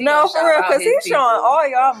love baby. because No, for real, because he's showing all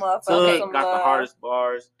y'all motherfuckers Tug some got love. the hardest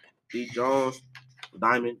bars. D. Jones,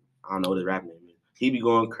 Diamond, I don't know what his rap name is. He be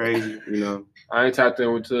going crazy, you know. I ain't tapped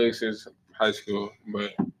in with Tug since high school,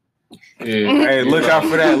 but yeah. Hey, look out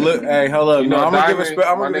for that. Look, hey, hold up. You No, know, I'm gonna give a Diamond,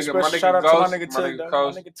 I'm my gonna give a nigga- special shout out Ghost, to my nigga Tug. nigga My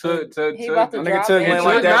Ghost, nigga Tug, Tug. He about to My drop nigga Tug it. went Yeah,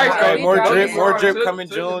 like Tug that. nice, Hey, though. more He drip, nice. more drip Tug- coming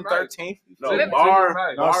Tug is June nice. 13th. No, Tug- bar, Tug is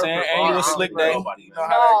nice. You know what I'm saying? And you a slick day. Nobody You know how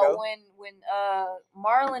that No, go. when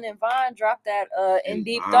Marlon and Vaughn dropped that in And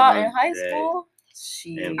Deep Vaughn, Thought in high yeah. school,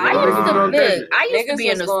 shit. And I used to Vaughn. look. I used to Niggas be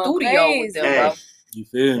in was the going studio with crazy. them, Hey, bro. You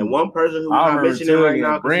feel and me? one person who I we're not remember mentioning Tug right and now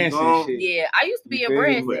because he's Branson gone, shit. Yeah, I used to be You in feel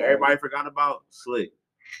me? but Branson. everybody forgot about Slick.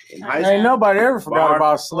 In high Ain't school, nobody ever forgot Bar-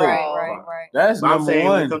 about Slick. Right. That's but I'm number saying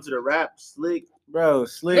when it one, comes to the rap, Slick. bro.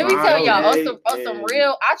 Slick. Let me tell y'all Janae on some and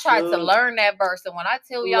real. I tried to Suge. learn that verse, and when I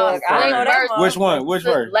tell y'all Look, I Slick know that verse, Which one? Which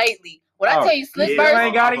Slick verse? lately. When I Oh, tell you Slick Yeah, verse,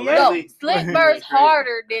 ain't got it yet? no, Lately. Slick Crazy. verse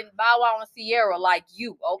harder than Bow Wow and Sierra, like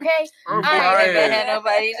you, okay? I'm I ain't never crying. had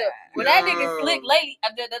nobody. When that nigga Slick lately,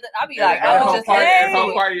 I be like, Yeah, oh, that's just how listen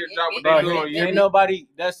party- to party it. drop what Bro, they doing, ain't nobody.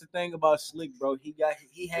 That's the thing about Slick, bro. He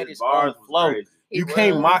had his bars own was flow. crazy. You He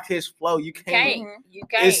can't was. mock his flow. You can't. You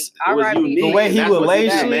can't. It's- it was R.I.P. unique. The way he That's would what lay he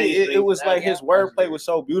did shit, mainstream. it was like Yeah. his wordplay was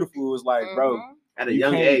so beautiful. It was like, bro, At a You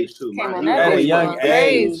young can't- age too. Came man. on He that was at a young going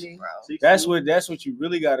age. crazy. Bro. 16. That's what you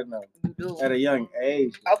really got to know. You do. At a young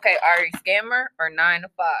age. Okay, Ari, scammer or 9 to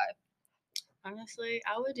 5? Honestly,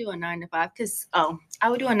 I would do a 9 to 5 because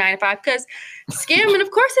scamming,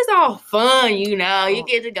 of course, it's all fun, you know. You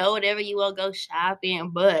get to go whatever you want, go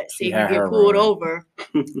shopping, but see if Yeah, you her get pulled run. over,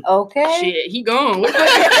 Okay. shit, he gone. What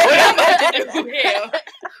am I to do? Hell.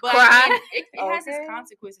 But Cry. I mean, it has its Okay.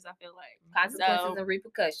 consequences, I feel like. Consequences So, and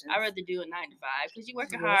repercussions. I'd rather do a 9 to 5 because you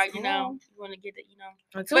working Yes, hard, you know. ma'am. You want to get the, you know.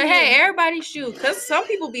 Until But you- hey, everybody shoot, because some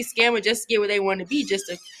people be scamming just to get where they want to be, just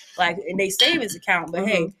to like in their savings account. But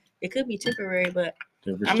hey, it could be temporary. But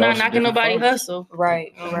I'm not knocking nobody hustle.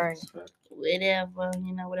 Right. Whatever,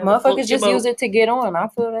 you know, whatever. Motherfuckers just use it to get on. I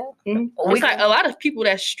feel that. It's like a lot of people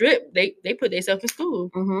that strip, they put themselves in school.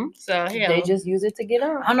 Mm-hmm. So hell, They just use it to get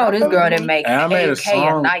on. I know this girl that make And I made a 8K a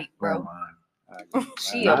song. night, Never bro. mind.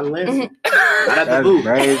 She Not a in Lansing. Not at the That's booth.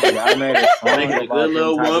 crazy. I made a song Making a about good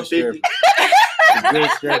little them type of 150. strippers. Good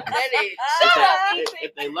strippers.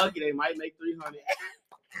 If they lucky, they might make 300.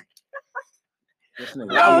 This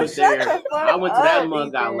nigga. I went shut there. the fuck I went to that up,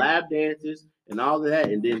 month, got Ethan. lap dances and all of that,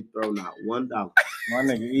 and didn't throw not $1. My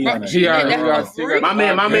nigga E on He that. got My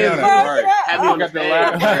man, right. had me on the got the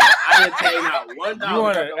stand. laugh. I didn't pay not $1. You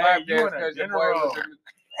wanna- The lap you dance wanna because your dinner boy roll. was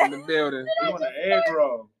in the building. You want an egg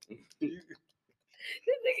roll?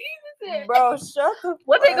 Bro, shut the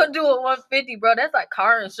What they fuck gonna do with 150, bro? That's like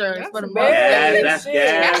car insurance That's for the bad. month. That's Shit.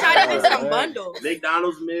 gas. that's how they do some Right. bundles.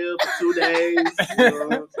 McDonald's meal for 2 days. You know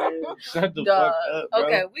what I'm saying? Shut the Dog. fuck up, bro.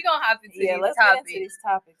 Okay, we gonna hop into Yeah, these let's get topics. into these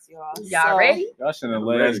topics, y'all. Y'all ready? Y'all shouldn't have I'm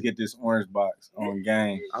let us ready. get this orange box on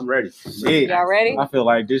game. I'm ready. Shit. Y'all ready? I feel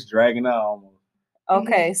like this dragging out almost.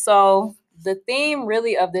 Okay, so the theme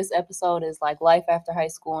really of this episode is like life after high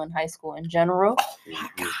school and high school in general.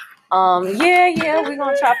 Yeah, we're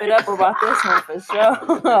gonna chop it up about this one for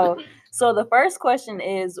sure. So the first question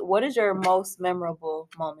is, what is your most memorable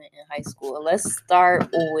moment in high school? Let's start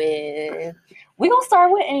with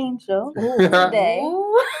Angel today.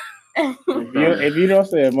 If you don't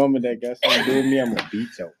say a moment that got something to do with me, I'm gonna beat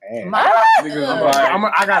your ass. My-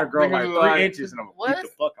 I gotta grow like Niggas 3 like- inches and I'm gonna beat the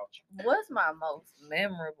fuck out you. What's my most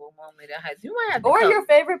memorable moment in high school? You might have to Or come- your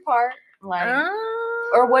favorite part, like,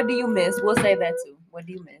 or what do you miss? We'll say that too. What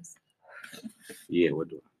do you miss? Yeah, what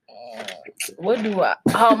do What do I?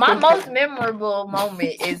 Oh, my most memorable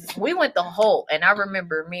moment is we went to Holt, and I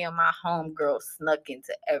remember me and my homegirl snuck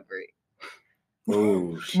into Everett.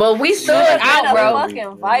 Ooh, But we stood Snuck into out, bro.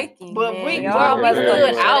 Fucking Viking. But man. we- Y'all we must have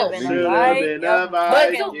stood should out. have been Should've a Viking. been a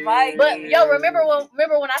Viking. Viking. But yo, remember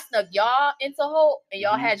when I snuck y'all into Holt and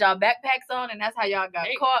y'all had y'all backpacks on, and that's how y'all got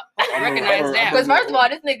Hey. caught? I recognize that. Because first of all,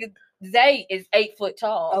 this nigga Zay is 8 foot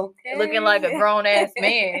tall, Okay. looking like a grown ass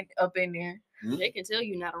man up in there. They can tell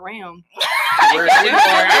you not around.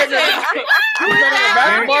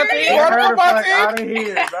 Basketball team? Get her the Basketball fuck team? out of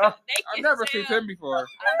here, bro. I've never seen him before. I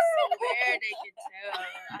swear they can tell.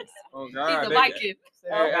 Oh He's God, a they- Viking.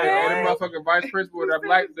 Hey, the motherfucking vice principal, the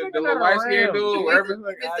black, the little light skinned dude, whatever.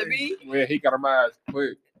 Mr. B. Yeah, he got him eyes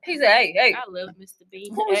quick. He said, "Hey, I love Mr.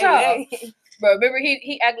 B. who's y'all?" Bro, remember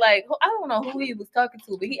he act like I don't know who he was talking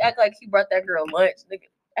to, but he act like he brought that girl lunch. Nigga,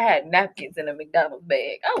 I had napkins in a McDonald's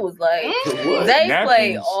bag. I was like, What? they Napkins?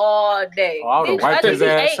 played all day. Oh, I would have Bitch, wiped his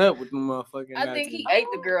think he ass ate- up with them motherfucking I think he napkins. ate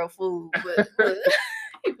the girl food, but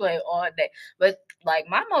he played all day. But like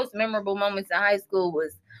my most memorable moments in high school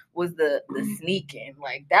was the sneaking.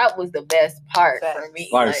 Like that was the best part for me.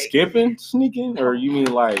 Like skipping, sneaking, or you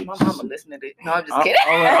mean like? my mama listened to it. No, I'm just I- kidding.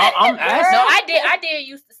 I'm asking. No, I did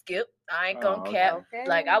used to skip. I ain't gonna Oh, cap. okay.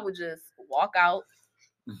 Like I would just walk out.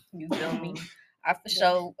 You feel me? I for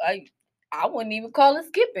sure I wouldn't even call it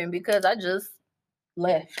skipping because I just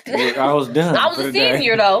left. Look, I was done. I was for a the day.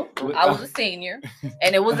 senior though. I was a senior,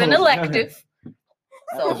 and it was an I was elective.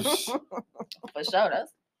 So done. for sure,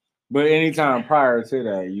 that's But anytime prior to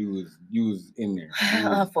that, you was in there. You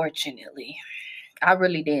was unfortunately. I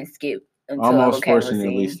really didn't skip until almost I became a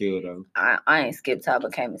fortunately senior. still though. I ain't skipped till I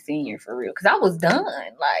became a senior for real because I was done.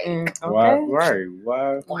 Like, Why? Okay. Right?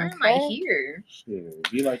 Why? why am I Okay. here?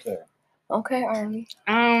 Shit, be like that. Okay, Army.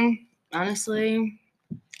 Honestly,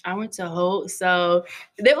 I went to Holt, so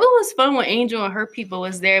it was fun when Angel and her people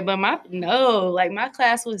was there. But my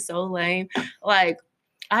class was so lame. Like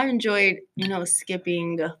I enjoyed,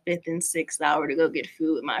 skipping the 5th and 6th hour to go get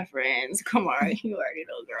food with my friends. Come on, you already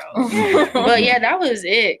know, girl. But yeah, that was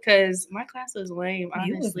it. Cause my class was lame.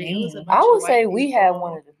 Honestly, it was a bunch I would of say white we people. had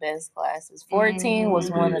one of the best classes. 14 was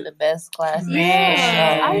one of the best classes.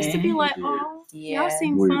 Yeah, I used to be We like, did. oh, Yeah. y'all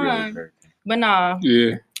seem We fun. really hurt. But nah,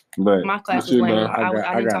 Yeah. But my class But was lame. I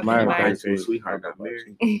didn't got talk to mine anybody. High school 13. sweetheart got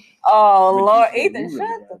married. Oh But Lord, you Ethan, really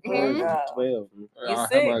shut got the married fuck at up. 12. You I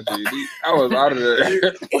sick? had my GED. I was out of there.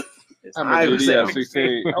 I had my GED at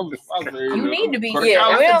 16. I was very You need to be.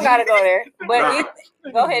 Yeah, we don't gotta go there. But Nah.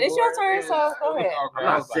 go ahead. It's your turn, so go ahead. I'm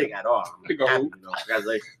not sick at all. I'm Go. happy,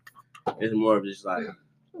 congratulations. It's more of just like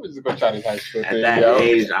We're just gonna try this high school at thing, that yo.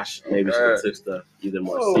 age, I maybe should have took stuff either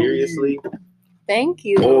more seriously Thank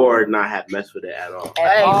you. or not have messed with it at all.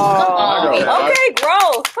 Hey, come on. Okay,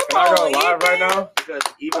 growth. Come Can I on. go live right Ethan. now? Because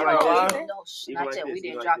even Am like I this, lying? No, even not like yet. this, We even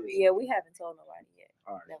didn't like drop this. it. Yeah, we haven't told nobody yet.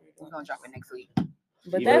 All right. that we're We're doing gonna it. drop it next week.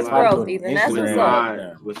 But Even that's if I growth, do Ethan. That's Instagram, what's with up.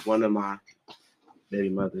 yeah. with one of my baby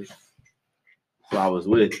mothers who I was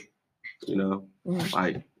with,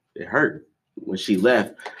 like it hurt when she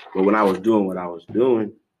left. But when I was doing what I was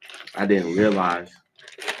doing, I didn't realize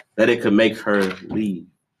that it could make her leave.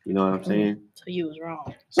 You know what I'm saying? So you was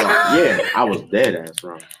wrong. So yeah, I was dead ass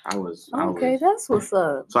wrong. I was. That's what's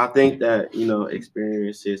up. So I think that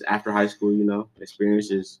experiences after high school,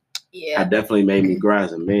 experiences Yeah. have definitely made me grow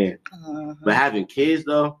as a man. But having kids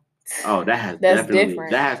though, That's definitely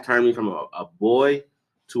different. that has turned me from a boy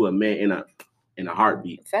to a man in a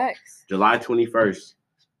heartbeat. Facts. July 21st,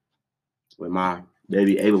 when my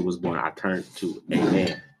baby Ava was born, I turned to a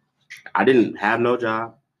man. I didn't have no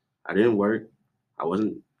job. I didn't work. I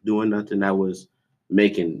wasn't doing nothing that was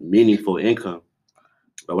making meaningful income.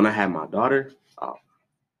 But when I had my daughter,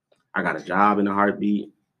 I got a job in a heartbeat.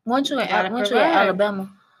 Weren't you in Gotta provide. Alabama?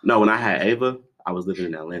 No, when I had Ava, I was living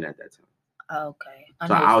in Atlanta at that time. Okay.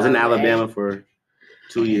 So I was in Alabama for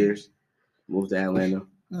 2 years, moved to Atlanta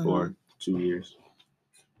for 2 years.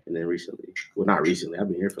 And then recently, well, not recently, I've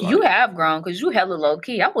been here for You have grown because you hella low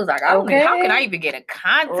key. I was like, how can I even get in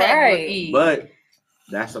contact with E? But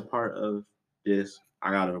that's a part of this. I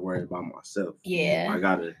gotta worry about myself. Yeah. I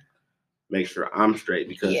gotta make sure I'm straight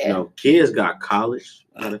because kids got college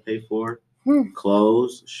I gotta pay for,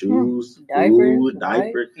 clothes, shoes, food,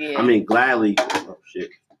 diapers. Yeah. I mean, gladly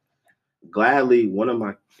one of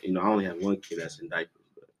my I only have one kid that's in diapers,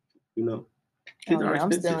 but kids are expensive.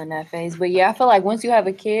 I'm still in that phase. But yeah, I feel like once you have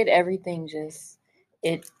a kid, everything just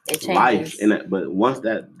it changes. Life, but once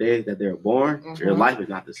that day that they're born, your life is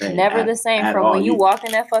not the same. Never the same from when you walk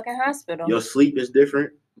in that fucking hospital. Your sleep is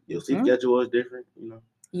different. Your sleep schedule is different.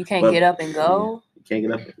 You can't get up and go. You can't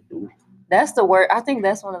get up and do it. That's the word. I think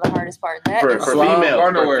that's one of the hardest parts. For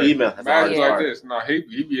females, that's Marriage like this. No, he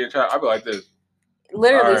be in charge. I be like this.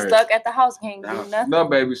 Literally stuck at the house, can't do nothing. No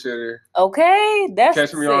babysitter. Okay, that's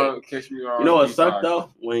catch me on. You know what sucks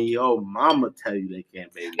though? When your mama tell you they can't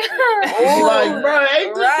babysit. You like, bro,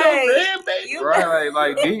 ain't this so bad,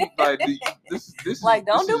 baby? Right, this. Like,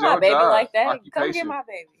 don't do my baby like that. Come get my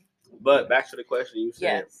baby. But back to the question you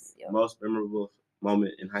said. Yes. Most memorable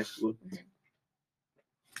moment in high school.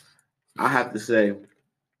 I have to say,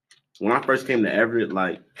 when I first came to Everett,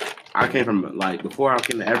 I came from before I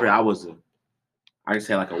came to Everett, I could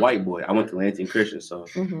say a white boy. I went to Lansing Christian, so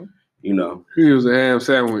he was a ham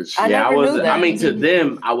sandwich. I was. I mean, to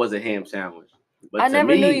them, I was a ham sandwich. But I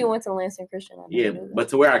never knew you went to Lansing Christian. But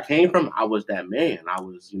to where I came from, I was that man. I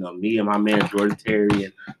was, me and my man Jordan Terry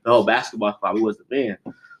and the whole basketball squad. We was the man.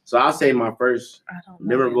 So I'll say my first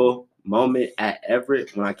memorable moment at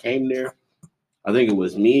Everett when I came there. I think it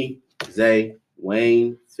was me, Zay,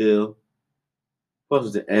 Wayne, Phil, what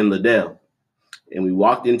was it, and Liddell. And we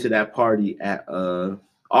walked into that party at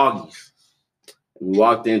Augie's. And we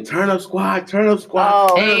walked in, turn up squad.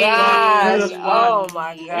 Oh, gosh. Oh,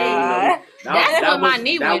 my God. That's when my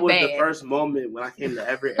knee went bad. That was the first moment when I came to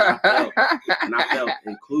Everett and I felt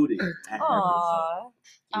included at Everett.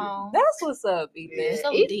 So, that's what's up, Ethan.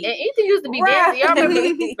 So Ethan used to be dancing. Y'all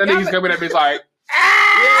remember? That nigga's coming at me like,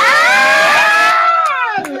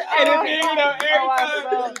 and the thing,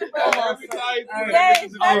 every time.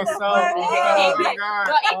 Ethan used to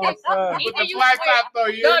flat top though. Or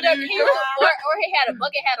he had a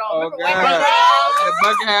bucket hat on. Remember the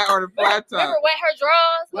bucket hat or the flat top. Remember wet her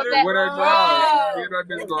drawers? Wet her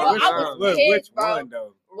drawers. Which one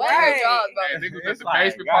though? Wet her drawers, bro. Hey, niggas at the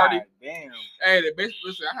basement party. Damn. Hey, the bitch.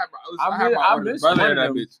 Listen, I had my older brother in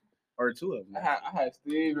that bitch. or two of them. I had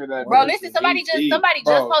Steve in that. Bro, bitch. listen, somebody just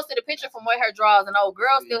Bro. posted a picture from where her drawers, and old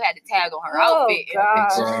girl still had the tag on her Oh, outfit. in the God.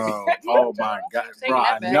 picture. Bro, oh my God, Taking bro,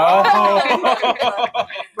 that back. no.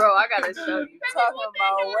 Bro, I gotta show you. Talking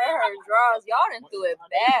about where her drawers. Y'all done threw it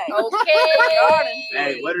back. Y'all done Okay. threw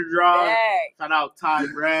Hey, it what a draw. back. Shout out Ty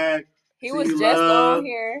Bragg. He was See just love. on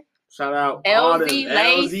here. Shout out LZ,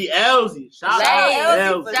 LZ. Shout out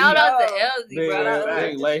LZ. Shout out to Yo. LZ, Big, bro.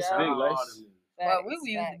 big lace, Shout big out. lace. Bro, we used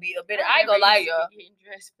to be a bit. I I ain't gonna lie, y'all. Getting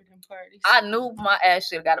dressed for them parties. I knew my ass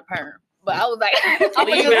should have got a perm, but I was like, I'm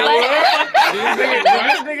gonna Leave just it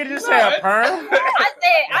This nigga just said a perm. I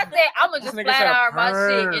said, I'm gonna just This nigga flat said iron my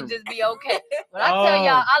shit perm. and just be okay. When I tell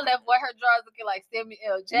y'all, I left with her drawers looking like Samuel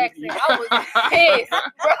L. Jackson. I was pissed,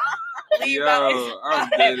 bro. Leave Yo, out. I'm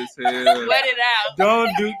dead as hell. Sweat it out.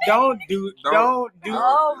 Don't do. Don't. Oh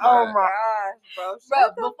my Oh my. gosh,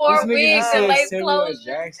 bro. Bro, before This nigga wigs just and said lace Samuel L. clothes.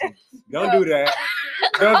 Jackson. Don't do that.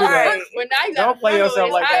 Don't do that. Alright. When I Don't play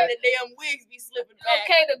yourself like that. The damn wigs be slipping back.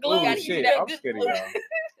 Okay, the glue Oh gotta shit! get I'm that scared of good y'all.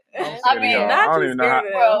 I'm I scared of mean, y'all. not I don't too even know how.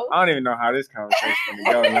 scared of bro. I don't even know how this conversation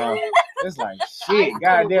gonna go now. It's like shit. I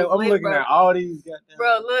Goddamn, was I'm lit, looking bro. at all these goddamn.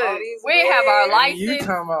 Bro, All look, these we have our wigs. And you license.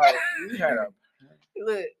 talking about you had a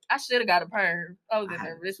Look, I should have got a perm. I was I in had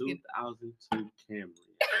there a risking. 2002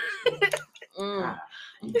 Camry. Mm.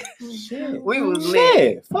 shit. We was lit.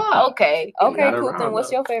 Shit. Fuck. Okay, Okay, Got cool. around, Then what's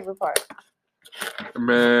though. your favorite part?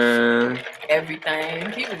 Man,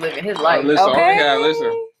 everything. He was living his I life. listen. Okay.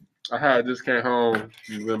 Listen. I had just came home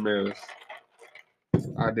from Good Mills.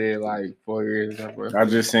 I did like 4 years. I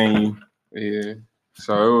just seen you. Yeah.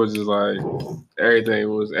 So it was just like everything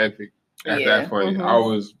was epic at Yeah. that point. Mhm. I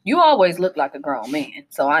was You always look like a grown man,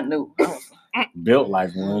 so I knew. I was Built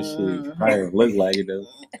like one shit. Probably look like it though.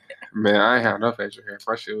 man, I ain't have no facial hair.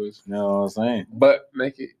 My shit was You know what I'm saying? butt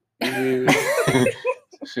naked.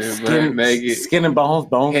 Shit, butt naked. Skin and bones,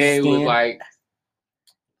 bone Head skin. was like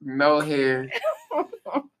no hair.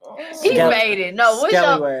 he Skelly- faded. No, what's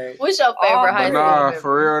Scallywag. your favorite high But school nah, memory?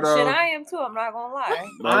 for real though. Shit, I am too. I'm not gonna lie.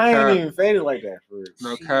 No I cap. ain't even faded like that for real.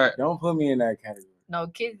 No cat. Don't put me in that category. No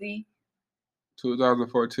kizzy.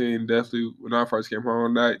 2014, definitely when I first came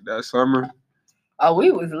home that summer. Oh,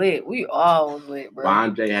 we was lit. We all was lit, bro.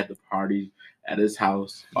 Bond J had the party at his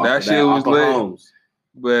house. That shit was lit. Homes.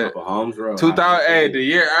 But Off of Holmes Road. 2000, hey, the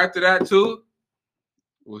year after that too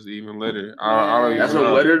was even litter. I don't That's even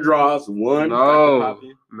when know. Letter Draws won.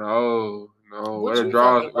 No. What Letter you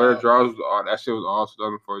draws, talking letter about? draws was all that shit was all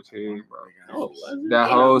 2014, bro. Oh, was it? That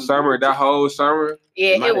whole summer,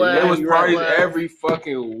 Yeah, it was. it was you're parties It was. every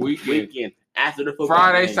fucking weekend. After the football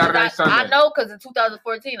Friday, game. Saturday, I Sunday. know because in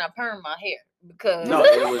 2014 I permed my hair because No,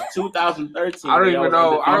 it was 2013. I don't even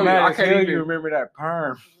know. I'm mad I as can't hell even- you remember that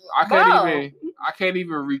perm. I Bro. can't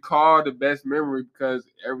even recall the best memory because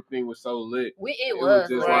everything was so lit. it was was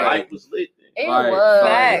just lit. Life was lit then. It Like, was.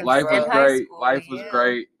 Facts, life bro. was In high great. school, Life was yeah.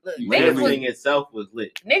 great. Look, You niggas feel me? Everything itself was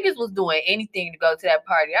lit. Niggas was doing anything to go to that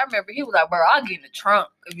party. I remember he was like, "Bro, I'll get in the trunk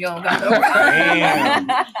if you don't got no." Damn.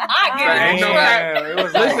 I get in Ain't the no trunk. cap. It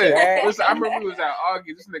was like Listen, that. listen, I remember we was at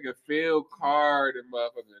August. This nigga Phil Card and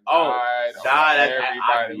motherfucker Oh, died. on died at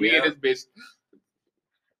everybody. We in yeah. this bitch.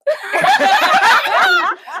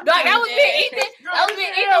 Dog, that was me Ethan. That was me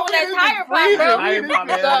Ethan with that tire pop, bro. Tire pop,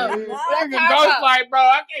 So, yeah. with that Nigga tire Ghost pop. like, bro,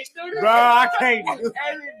 I can't do this. Bro, I can't do it.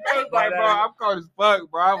 Ghost like, bro, I'm cold as fuck,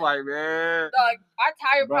 bro. I'm like, man. Dog, our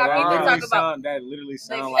tire Bro, pop. that Ethan literally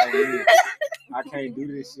talking about. sound, like me. I can't do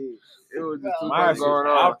this shit. It was just too My much shit, going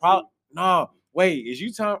on. No, wait, is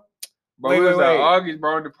you talking? Bro, Wait, we was wait, at wait. August,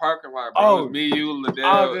 bro, in the parking lot, bro. Oh, It was me, you, Liddell.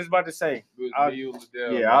 I was just about to say. It was I- me, you,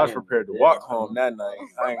 Liddell. Yeah, I was prepared to walk home that night.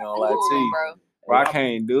 I ain't gonna lie to you. Bro. Bro, I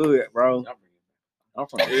can't do it, bro. I'm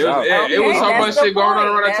from the It was, South. it was so Okay, much that's the shit going on point.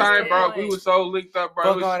 around that That's time, the bro. point. We was so linked up, bro.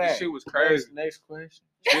 Fuck It all was, that. shit was crazy. Next question.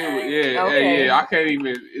 Shit was, yeah, Okay. yeah. I can't even.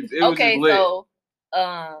 It was Okay, just lit. so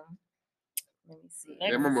let me see. That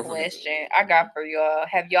Next motherfucker- question I got for y'all: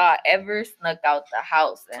 have y'all ever snuck out the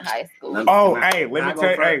house in high school? Oh, Can I- hey, can let I me go tell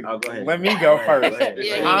you. first? Hey, Oh, go ahead. let me go first. Yeah, I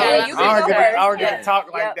you don't gotta- get- I don't first. get to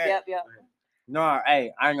talk like Yep, that. yep. No,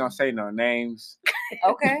 hey, I ain't gonna say no names.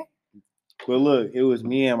 Okay. But look, it was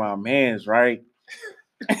me and my mans, right?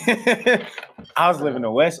 I was living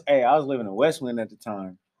in Westwind at the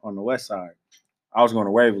time, on the west side. I was going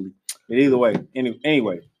to Waverly. But either way,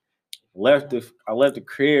 anyway, I left the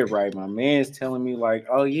crib, right? My man's telling me, like,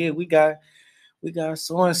 oh yeah, we got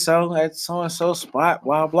so-and-so at so-and-so spot,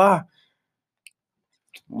 blah, blah.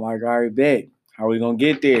 I'm like, all right, bet. How we gonna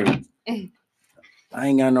get there? I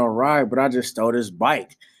ain't got no ride, but I just stole this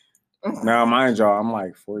bike. Now, mind y'all, I'm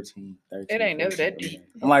like 14, 13. It ain't never 14. that deep.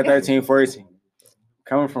 I'm like 13, 14.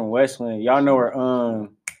 Coming from Westland, y'all know where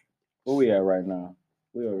where we at right now?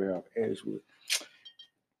 We over here off Edgewood.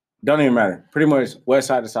 Don't even matter. Pretty much west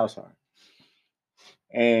side to south side.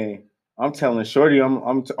 And I'm telling Shorty,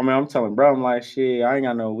 I'm telling bro, I'm like, shit, I ain't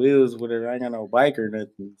got no wheels, whatever. I ain't got no bike or nothing.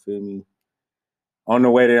 You feel me? On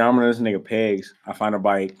the way there, I'm this nigga Pegs. I find a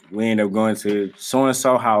bike. We end up going to so and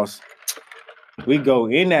so house. We go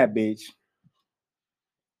in that bitch.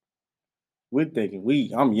 We're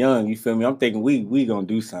thinking I'm young, you feel me? I'm thinking we gonna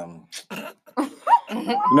do something. You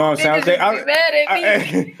know what I'm saying?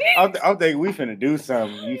 I'm thinking we finna do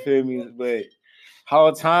something, you feel me? But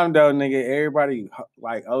whole time though, nigga, everybody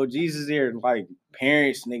like OGs is there, like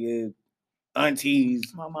parents, nigga,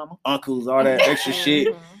 aunties, my mama, uncles, all that extra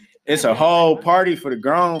shit. It's a whole party for the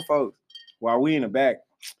grown folks while we in the back.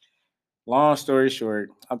 Long story short,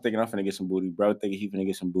 I'm thinking I'm finna get some booty. Bro thinking he finna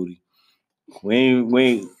get some booty. We ain't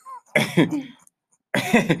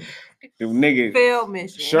the nigga Failed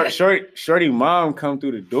mission. Shorty mom come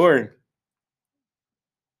through the door.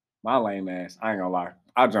 My lame ass. I ain't gonna lie.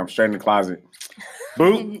 I jumped straight in the closet.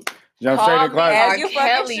 Boop. Jump straight in the closet. As you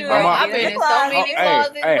Kelly, bro. I've been in so many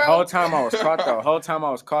closets, bro. Whole time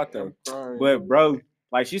I was caught though. But bro,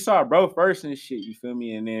 like she saw bro first and shit, you feel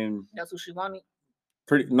me? And then that's what she wanted.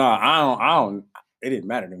 I don't it didn't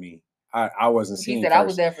matter to me. I wasn't seen. He said first. I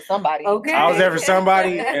was there for somebody. Okay. I was there for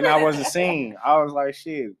somebody and I wasn't seen. I was like,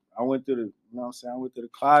 shit. I went through the, you know what I'm saying? I went through the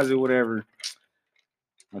closet, whatever.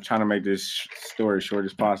 I'm trying to make this story short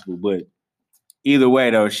as possible. But either way,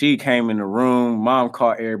 though, she came in the room. Mom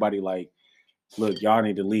called everybody like, look, y'all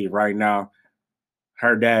need to leave right now.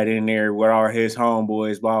 Her dad in there with all his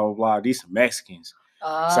homeboys, blah, blah, blah. These some Mexicans.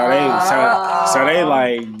 So they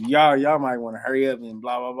like, y'all might want to hurry up and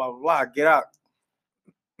blah, blah, blah, blah. Get out.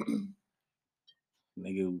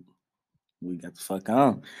 Nigga, we got the fuck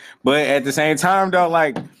on. But at the same time, though,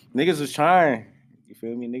 like, niggas was trying. You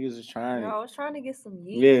feel me? Niggas was trying. I was trying to get some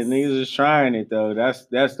yeast. Yeah, niggas was trying it, though. That's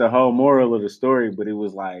the whole moral of the story. But it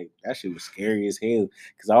was like, that shit was scary as hell.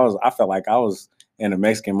 Because I felt like I was in a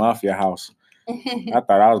Mexican mafia house. I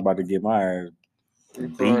thought I was about to get my ass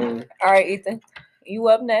beat. All right, Ethan. You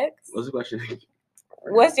up next. What's the question?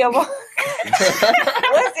 What's your What's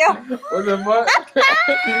the fuck?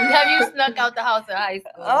 Have you snuck out the house in high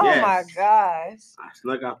school? Oh Yes. my gosh. I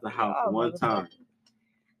snuck out the house one time.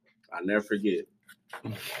 I never forget.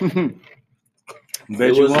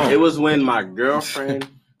 It was when my girlfriend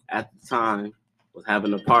at the time was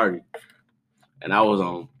having a party, and I was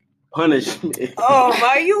on punishment. Oh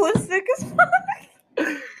my, you was sick as fuck.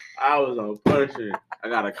 I was on punishment. I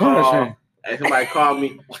got a call. And somebody called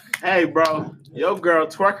me, hey, bro, your girl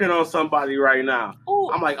twerking on somebody right now. Ooh.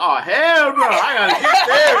 I'm like, oh, hell no, I got to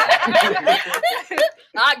get there.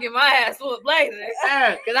 I'll get my ass whooped later.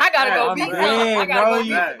 Because I got to go beat some. I got to go beat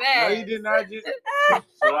some no, you did not just.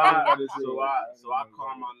 So I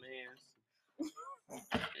called my man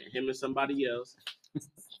and him and somebody else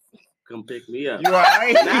come pick me up. You all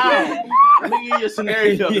right? Now, let me give you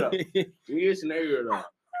a scenario, though.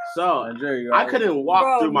 So I couldn't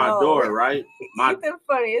walk through my door, right? Ethan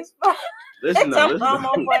funny as fuck. Listen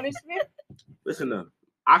up.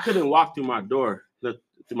 I couldn't walk through my door, through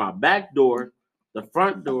my back door, the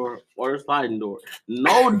front door, or the sliding door.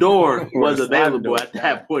 No door was available at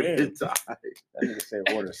that point in time. That nigga said,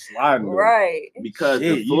 "Or the sliding door." Right. Because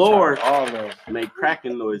the floor made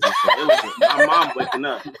cracking noises. So it was my mom waking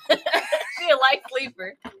up. She a light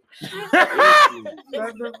sleeper.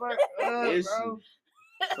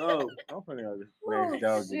 So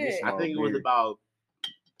I think it was about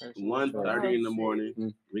 1:30 in the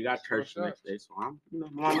morning. We got church the next day, so I'm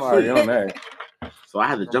already on that. So I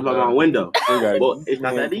had to jump out my window. Well, it's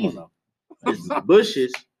not that easy.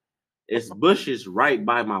 It's bushes right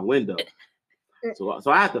by my window.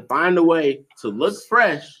 So I had to find a way to look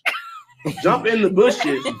fresh, jump in the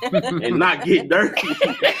bushes, and not get dirty.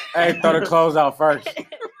 Hey, throw the clothes out first.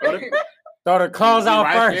 Throw the clothes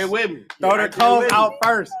out first. There with me. Throw the clothes out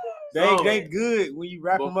first. They good when you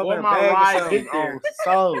wrap them up in a bag or something.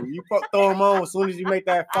 So you throw them on as soon as you make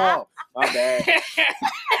that fall. My bad.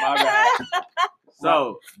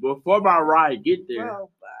 So before my ride get there,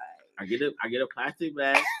 I get a plastic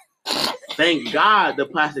bag. Thank God the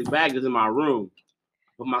plastic bag is in my room.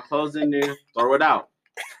 Put my clothes in there, throw it out.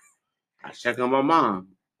 I check on my mom.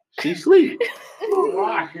 She sleep.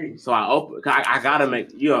 So I open. I gotta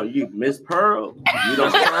make you Miss Pearl. You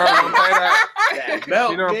don't play that. That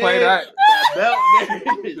belt. You don't play that. That belt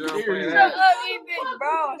game is serious.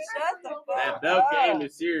 Bro, shut the fuck That belt game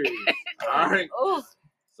is serious. All right.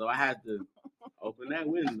 So I had to open that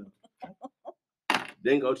window.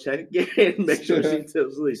 Then go check again, make sure she's still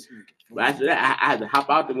asleep. But after that, I had to hop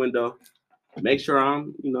out the window, make sure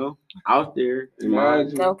I'm, out there.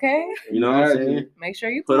 Okay. You know what I'm saying? Make sure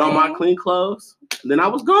you put on my clean clothes. And then I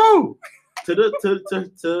was gone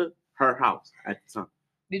to her house at the time.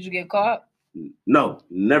 Did you get caught? No,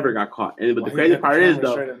 never got caught. But the crazy part is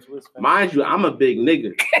though, mind you, I'm a big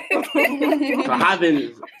nigga.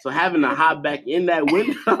 so having to hop back in that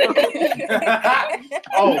window.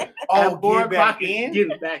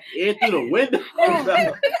 Getting back in through the window.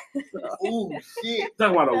 Oh shit!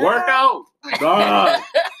 Talking about a workout, dog.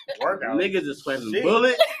 Niggas is sweating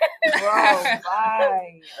bullets. Bro,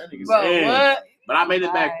 bye. Bro, what? But I made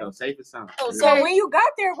it back though, safe and sound. So when you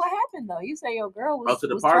got there, what happened though? You say your girl was to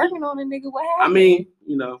the party? twerking on a nigga. What happened? I mean,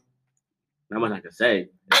 not much I can say.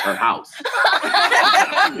 It's her house.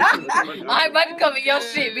 I ain't about to come in your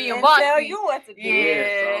shit being bossy. Tell you what to do.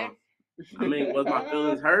 Yeah. So, was my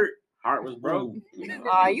feelings hurt? Heart was broke.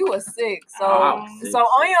 You was sick. So sick. So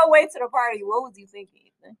on your way to the party, what was you thinking?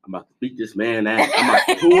 I'm about to beat this man ass. I'm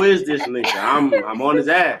like, who is this nigga? I'm on his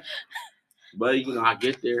ass. But I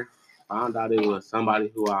get there, found out it was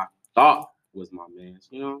somebody who I thought was my man.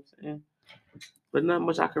 You know what I'm saying? But not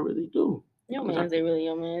much I could really do. Your mans ain't really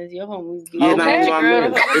your mans. Your homies. Yeah, not my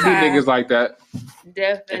man. It be niggas like that.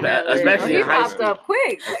 Definitely. Especially in high popped school. up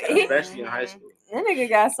quick. Especially in high school. That nigga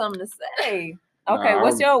got something to say. Okay, Nah,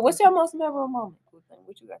 what's your most memorable moment?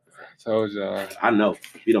 What you got to say? I told y'all. I know.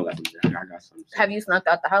 You don't got some. I got something. Have you snuck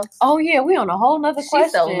out the house? Oh yeah, we on a whole nother question.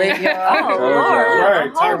 She's so lit, y'all. Oh Lord, a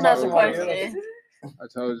whole nother question. I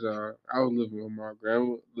told y'all I was living with my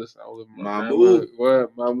grandma. Listen, I was living with my Mamu. grandma.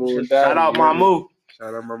 What? Mamu and Dad. Shout out Mamu.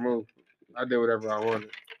 Shout out Mamu. I did whatever I wanted.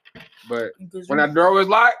 But when that door was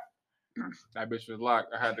locked, that bitch was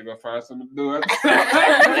locked. I had to go find something to do. I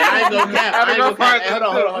ain't gonna cap.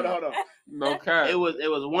 Hold on. No cap. It was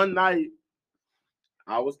one night.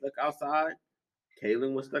 I was stuck outside.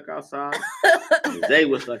 Kaylin was stuck outside. And Zay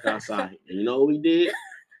was stuck outside. And you know what we did?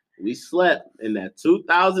 We slept in that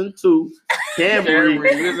 2002 Camry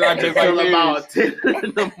until about 10 in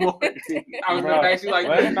the morning. I was gonna ask you like,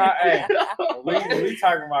 we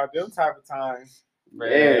talking about them type of times.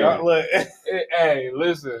 Man, Yeah. Look, hey,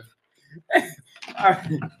 listen.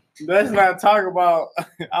 let's not talk about.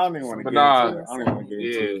 I don't even want to get into it. I don't even want to get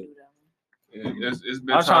into it. It's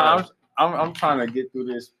been I'm trying to get through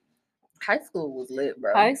this. High school was lit,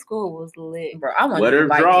 bro. High school was lit. Bro, I want Weather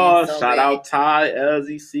to draws. so Shout bad. out Ty,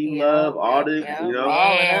 LZC Love, all this,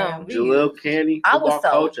 Man, Jaleel Candy, I was football so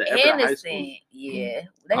coach at Everett High School. innocent. Yeah.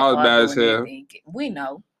 I was bad as hell. We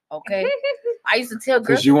know. Okay. I used to tell girls.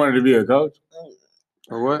 Because you wanted to be a coach?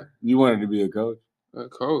 Or what? You wanted to be a coach? A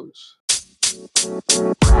coach.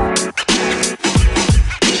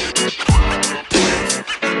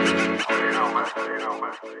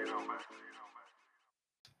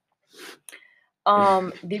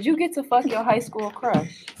 Did you get to fuck your high school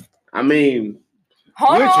crush? I mean,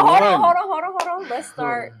 Hold on. Let's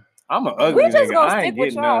start. I'm an ugly We just nigga. gonna I stick ain't with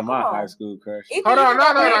getting y'all. none of my Come on. high school crush. Hold on,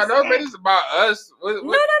 no. Don't make this about us. No, it's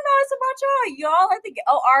about y'all. Y'all at the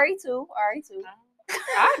Ari too.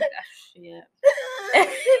 Shit.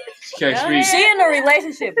 Can't speak. She in a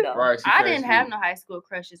relationship though. Right, I didn't have no high school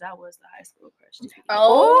crushes. I was the high school crush.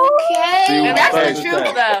 Okay. And that's What the is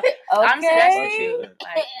truth, that? though. Honestly, that's the Okay. truth.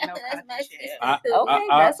 Like, no cocky shit. Okay,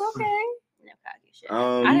 that's okay. No cocky shit. I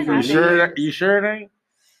didn't have You sure it ain't?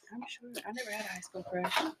 I'm sure. I never had a high school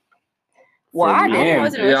crush. Well, I For did. men,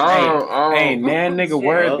 wasn't ain't nan nigga Shit.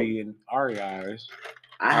 worthy in Ari eyes.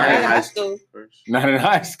 I had high school first. Not in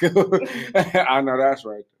high school. I know that's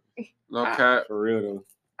right. No cap. For real though.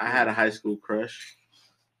 I had a high school crush.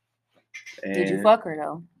 Did you And fuck her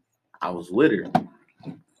though? I was with her.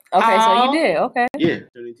 Okay, so you did. Okay. Yeah.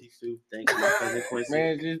 Thank you, my cousin Quincy.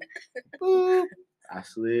 Man, just I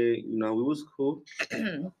slid, we was cool.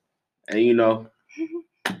 And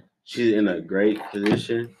she's in a great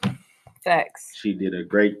position. Facts. She did a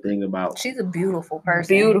great thing about She's a beautiful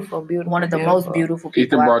person. Beautiful. One of the most beautiful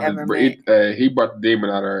people Ethan I've ever met. he brought the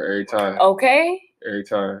demon out of her every time. Okay. Every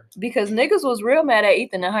time. Because niggas was real mad at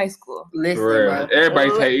Ethan in high school. Listen, For real. bro. Everybody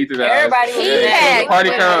take Ethan out. Everybody was He mad. had Party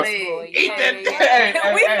good come. shit. Ethan.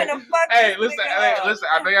 We finna fuck Hey, this listen, nigga up. listen.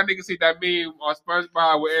 I know y'all niggas see that meme on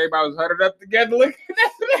SpongeBob where everybody was huddled up together looking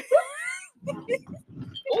at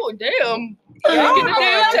Oh, damn. Oh, Get the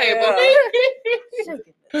damn table.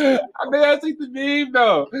 I think I see the meme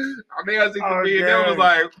though. I think I see the meme. And it was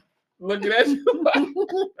like looking at you.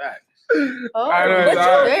 Oh, I know, but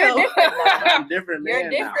dog. you're different now. I'm different You're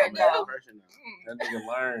man different now. I'm a now. person now. that nigga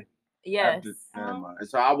learn. Yes. Never mind. And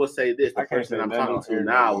so I will say this: the I can't person say I'm that talking on to air,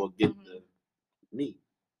 now though. will get me.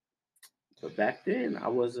 But back then, I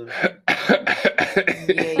was a.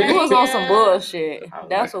 Yeah, you was on some bullshit. I was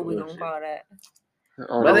That's like what we gonna bullshit. call that. But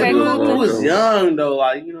Okay, we cool. was young though,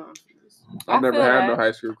 like you know. I never feel had that. no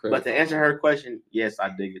high school crush. But to answer her question, yes, I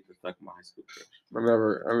did get to fuck my high school crush. I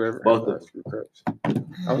never Both had no of high school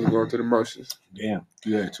crush. I was going through the motions. Damn,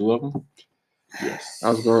 you had two of them. Yes, I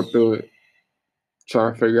was going through it,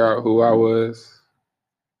 trying to figure out who I was,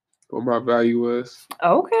 what my value was,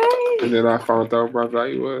 Okay. and then I found out what my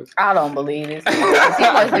value was. I don't believe this. He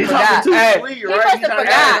must have You forgot. talking too Hey, sweet, He right? must You have trying to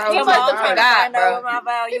forgot. ask He how must I'm have lying. forgot, bro.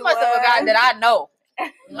 value He must have forgot that I know.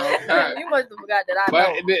 Okay. You must have forgot that I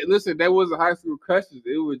But know. listen, that wasn't high school crushes.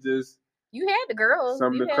 It was just You had the girls.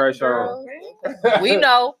 something You to had crush the on. girls. We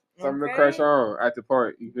know. Something to crush on at the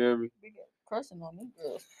point. You feel me? Crushing on them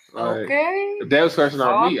girls. Like, Okay. if they was crushing on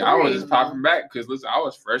All me, I was three. just popping back because listen, I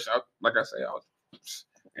was fresh. Like I say, I was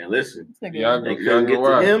And listen, young, they young couldn't get and to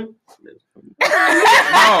wild. him.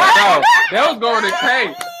 No, they was going to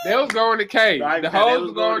K. They was going to K. Right, The they hoes was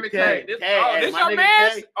was going to K. This, K. oh, Hey, this my your nigga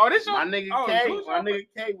man? K. Oh, this your My nigga oh, K. Zeus My your- nigga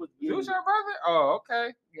K was Zeus your brother? Oh,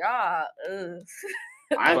 okay. Yeah.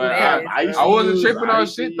 I, But I wasn't tripping on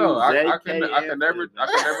shit though. I could never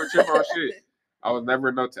trip on shit. I was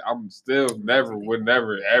never I'm still would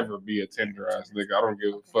never ever be a tender ass nigga. I don't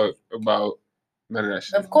give a fuck about none of that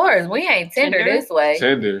shit. Of course, we ain't tender this way.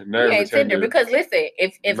 Tender, never We ain't tender because listen,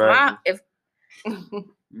 if Never. if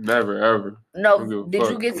never ever. no, did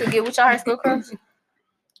you get to get with your high school crush?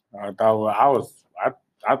 I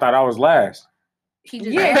thought I was last. He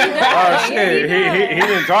just Oh shit, he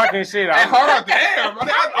been talking shit. Hey, hold on, damn.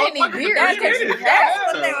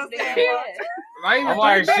 I'm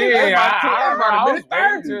like shit. I was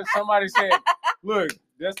waiting till somebody said, "Look,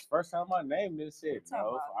 that's the first time my name been said." No,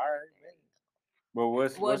 all right. But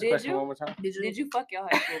what's the question one more time? Did you fuck your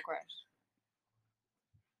high school crush?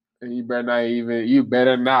 And you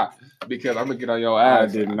better not, because I'm gonna get on your I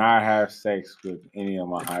ass. did not have sex with any of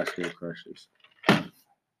my high school crushes.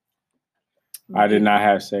 I did not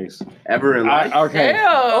have sex ever in life. Okay,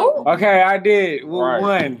 okay, I did with Right.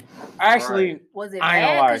 one. Actually, Was it I ain't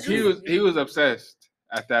gonna bad? lie. He was obsessed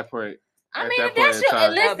at that point. I At mean, that that's point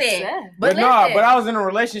in your time. listen. but no, but I was in a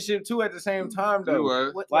relationship too at the same time You though.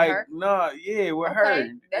 was. With Like her? no, yeah, with Okay, her.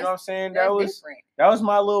 You know what I'm saying? That was different. that was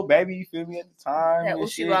my little baby. You feel me at the time? That and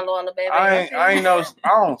Uchi shit. Walla baby. I ain't know.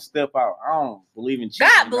 I don't step out. I don't believe in cheating.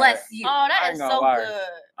 God bless you. Oh, I that ain't is gonna so lie. good.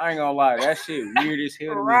 I ain't gonna lie. That shit weird as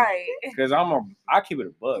hell to me. Right. Cause I keep it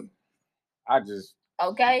a bug.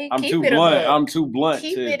 Okay, I'm keep too it blunt. a bug. I'm too blunt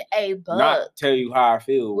Keep to it a bug. not tell you how I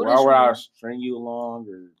feel. What Why is would I your- string you along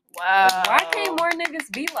or? Wow. Why can't more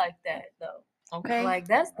niggas be like that though? Okay. Like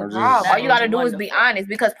that's the I'm just- problem. All you gotta do is be honest,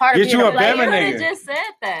 because part of Get being you a a Bama player, nigga. You just said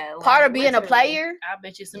that. part like, of being a literally. player I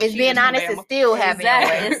bet you some is being cheaters from honest and Bama. still having your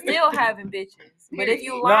Exactly. way. It's still having bitches. But if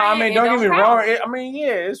you No, lying, I mean it don't get me count. wrong. I mean yeah,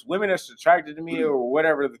 it's women that's attracted to me or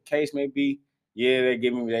whatever the case may be. Yeah, they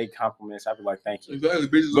give me their compliments. I be like, thank you. Exactly,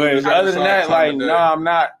 bitches But on the other than that, side like, time of no, I'm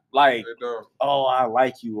not like, day. They don't. oh, I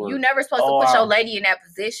like you. Or, You never supposed to put your lady in that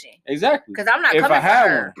position. Exactly. Because I'm not If coming I for had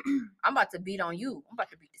her. I'm about to beat on you. I'm about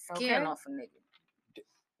to beat the skin Okay. off a nigga.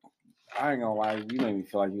 I ain't gonna lie, you made me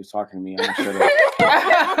feel like you was talking to me. I'm gonna shut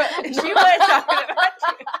up. She was talking about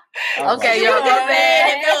you. Okay, She y'all was get mad.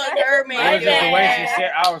 bad. It was her It man. was just the way she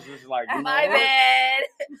said. I was just like, you know My what? bad.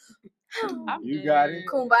 You got it.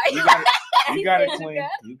 Kumbaya. You got it clean.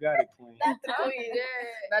 You got it clean. Not the queen.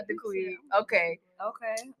 Not the queen. Okay.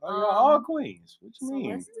 Okay. Oh, y'all all queens. What you So mean?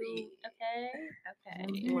 let's do. Okay.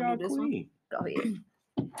 You Y'all wanna do this one? queen. Go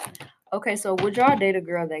ahead. Okay, so would y'all date a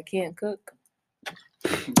girl that can't cook?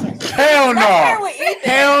 Hell no.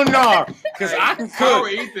 Hell no. Cause I can Start cook.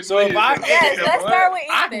 with Ethan, So if please. I Yes, let's start with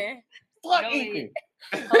I- Ethan. fuck Go Ethan.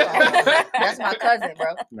 Hold on. That's my cousin, bro.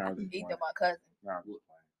 No, I'm just Ethan, playing. my cousin. No, I'm just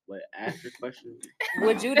Wait, ask your question.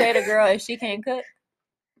 Would you date a girl if she can't cook?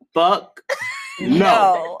 Fuck. No.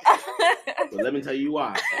 No. But let me tell you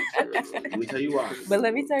why. Let me tell you why. But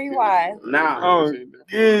let me tell you why. Now. Oh,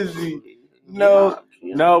 busy.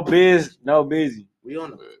 No busy. We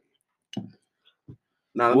on it.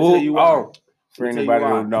 Now let me tell you why. Oh, for Let me tell anybody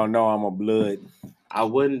you why. who don't know, I'm a blood. I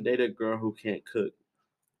wouldn't date a girl who can't cook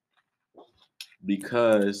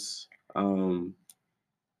because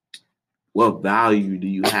what value do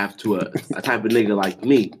you have to a type of nigga like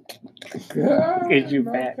me? Cause you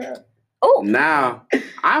fat. Oh, Now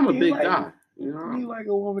I'm a You big like- guy, you know. You like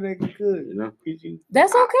a woman that can cook. You know,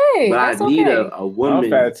 that's okay. but That's I need okay. a I'm woman.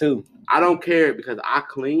 fat too. I don't care because I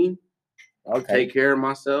clean, Okay. take care of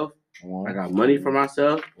myself. I One. got money for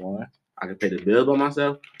myself. One. I can pay the bills by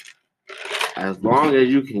myself. As long as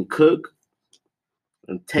you can cook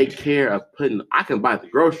and take care of I can buy the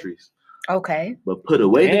groceries, Okay. but put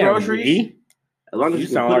away the Damn, groceries. E, As long as you you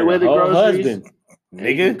can sound put like away a the whole groceries, husband, and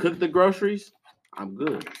you can nigga. cook the groceries, I'm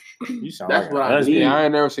good. You sound That's like what a I husband. need. Yeah, I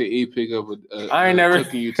ain't never seen E pick up I ain't never-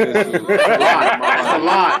 cooking utensil. That's a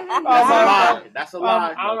lie. That's a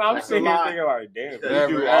lie. I'm That's a sitting here lie. thinking like, damn,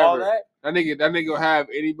 Never, you do all ever. that? That nigga will have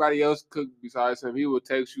anybody else cook besides him. He will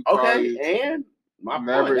text you, call Okay, you. and my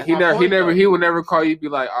Never. point. That's He my never. point, He never. though. He will never call you. Be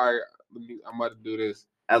like, all right, I'm about to do this.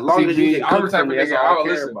 As long as you can I'm the cook type for of me, that's nigga. all I'll I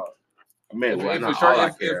care listen. about. Man, well, If, not all I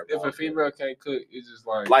care if a about. female can't cook, it's just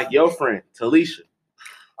Like your friend Talisha.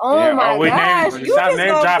 Oh Yeah, my we gosh, named- you stop just name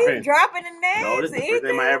gonna dropping. keep dropping the names. No, this is the first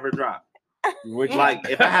name I Ethan. ever dropped. Which Like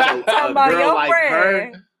if I had a Talking about girl your like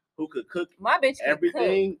friend. her who could cook My bitch can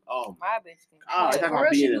everything, oh My bitch can God, cook. talking For about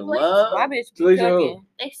real, she being be in playing? love. My bitch be Talisha who? cooking.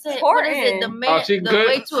 They said, what is it? The Important. man, she the good?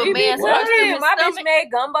 way to She a be man's heart to cooking. his My bitch stomach. made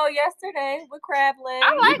gumbo yesterday with crab legs.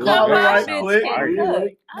 I like You call her gumbo. right Bitch quick. can Are you cook.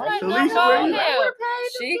 like- I like Talisha, gumbo. where you at? Yeah.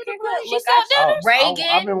 She can cook. She Look, sold I- that. Reagan.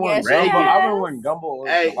 I've been wanting Yes, she Reagan. has. I've been wanting gumbo or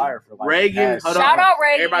Hey, liar for like Reagan, past- hold on. Shout out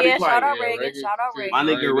Reagan. Everybody Yeah, quiet. shout out Yeah, Reagan. Reagan. Shout out My My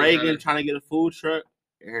Reagan. nigga Reagan, Reagan trying to get a food truck.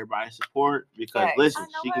 Everybody support because Facts. listen, I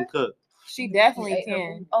know she her. can cook. She definitely Hey,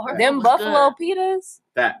 can. oh, her Them food was buffalo good. pitas,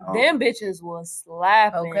 That them bitches was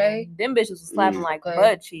slapping. Okay. Them bitches was slapping like Okay.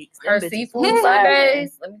 butt cheeks. Them Her bitches seafood was slapping.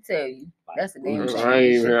 Sundays, let me tell you, that's a damn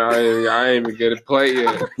shame. I ain't even get a plate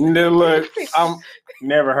yet. And then look, I'm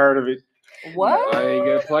never heard of it. What? I ain't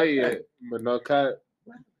get a plate yet, but no cut.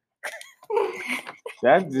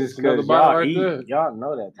 That's just Another because bottle y'all right eat. there. Y'all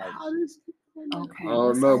know that type of shit. Okay. I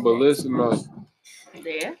don't know, but listen, though.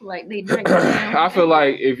 Yeah, like they drink. Damn. I feel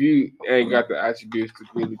like if you ain't got the attributes to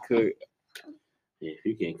really cook, Yeah, if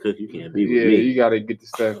you can't cook, you can't be with yeah, me. you gotta get the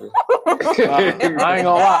stuff. I ain't gonna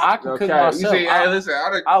lie, I can cook myself. You see, hey, listen,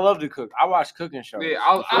 I love to cook. I watch cooking shows. yeah,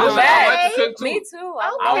 I'm I like to cook too. Me too.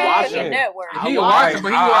 I I watch watch it. network. He can watch it, but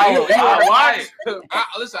he will I apply it.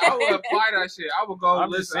 Listen, I will apply that shit. I will go.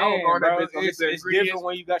 I'm just I will saying, go on that bro. bitch. Go get the It's ingredients. different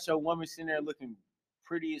when you got your woman sitting there looking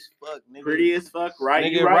pretty as fuck, nigga. Pretty as fuck, right?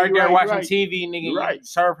 Nigga, You right there you watching right. TV, nigga. You You right.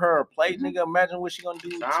 serve her a plate, nigga. Imagine what she gonna do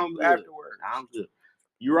to Sound you good. afterwards. Sound good.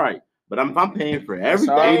 You're right. But if I'm paying for That's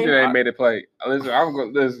all. everything, Ethan ain't made a plate. Listen, I'm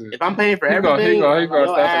gonna listen. if I'm paying for He go- everything, he go- your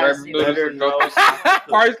stuff some ass extra noodles better and go- know how to cook.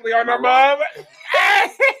 Parsley on Am I her mom.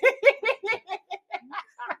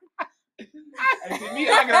 Hey, see me,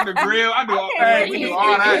 I get on the grill. I do all, can't we wait do to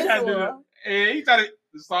all eat that. this He one. Hey, he tried to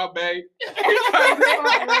the salt bay.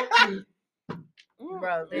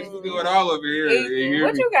 Bro, We this used to do it all over here. Ethan, You hear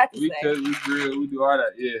what me? you got to We say? cook, we grill, we do all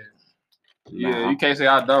that. Yeah. Yeah, Nah. you can't say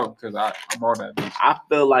I don't because I'm on that bitch. I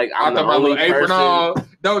feel like I I'm the got my only little apron person. on.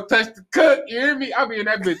 Don't touch the cook. You hear me? I be in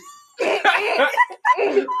that bitch.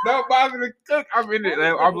 Don't bother to cook. I'm in it.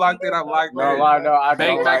 I'm locked in. I'm locked No, in. I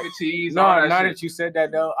Baked don't mac like. and cheese. No, all that now shit. that you said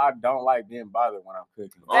that though, I don't like being bothered when I'm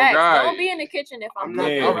cooking. Oh, Facts. God. Don't be in the kitchen if I'm I'm not-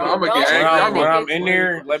 cooking. Yeah. bro. I'm gonna Don't get be angry. in the When I'm kitchen. in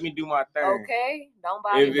there, let me do my thing. Okay, don't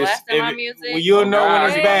bother If me. it's Blasting my if music. well, you'll know when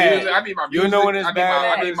it's Okay. bad. I need my music. You'll know when it's I need bad, My, I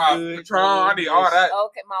when need it's my good. Patron. I need all that.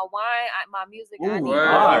 Okay, my wine, my music. I Ooh, need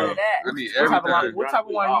wow. all wine. of that. I need What type of wine? everything. What type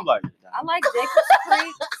of wine you like? I like Jacob's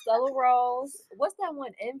Creek, Stella Rose. What's that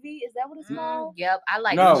one? Envy? Is that what it's called? Yep, I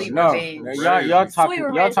like No, Sweet no. Revenge. Now, Revenge. y'all Sweet talking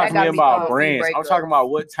Revenge, to that me got me about going. brands. I'm Breakup. talking about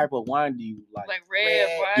what type of wine do you like? Like red,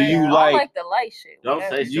 Red. Do you I like? don't like the light shit. Don't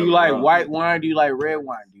whatever. say Do you like white wine? Do you like red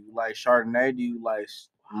wine? Do you like Chardonnay? Do you like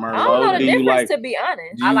Merlot? I don't know the do you difference, like? to be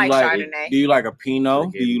honest. Do I you like Chardonnay. Do you like a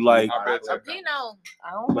Pinot? Do you like? I bet A Pinot.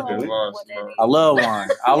 I don't know Look at me. what that is. I love wine.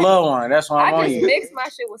 I love wine. That's why I'm I on just you. mix my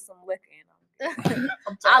shit with some liquor in them.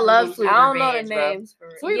 I love Sweet I don't Revenge, know the bro. names for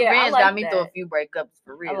it. Sweet Yeah, I Revenge like got me that. through a few breakups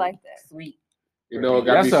for real. I like that. Sweet. You know, it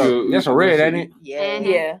got That's a red, ain't it? Yeah.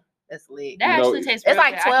 Yeah. That's lit. That You know, actually tastes. It's real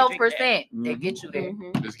like good. I can drink 12%. that. They get you there.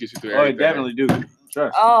 Mhm. Just get you through Oh, it everything. definitely do.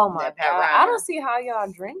 Trust. Oh my That god! Pat I Ryan. don't see how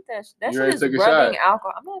y'all drink that. That You shit ain't is took a rubbing shot.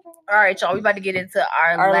 alcohol. I'm not drinking. All right, y'all. We about to get into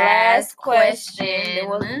Our last question. Then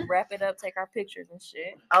we'll question. wrap it up. Take our pictures and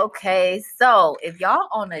shit. Okay, so if y'all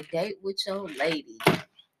on a date with your lady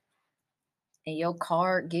and your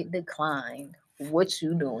card get declined, what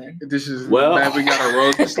you doing? This is Well, man, we got to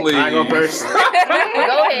roll the sleeves. I go first. Go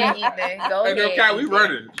ahead, Ethan. Go Hey, ahead. no cat, we Ethan.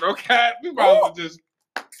 running. No cat, we might as well just.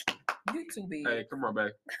 You too big. Hey, come on,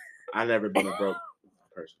 babe. I never been a broke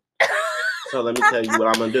person. So let me tell you what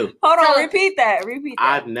I'm gonna do. Hold on. Tell- Repeat that. Repeat that.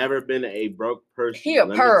 I've never been a broke person. He a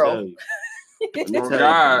Let pearl. Me tell you. Oh,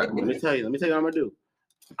 God. Let me tell you what I'm gonna do.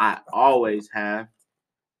 I always have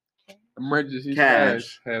Emergency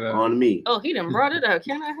Cash cash. on me. Oh, he done brought it up.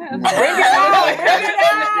 Can I have Bring it that? out.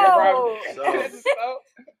 Bring it out. So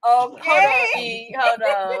Okay. Hold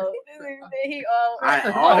on. He I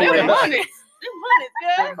Oh, always, them hundreds. Them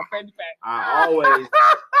hundreds, good.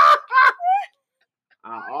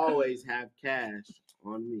 I always have cash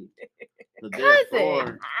on me. So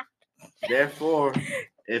Cousin. therefore,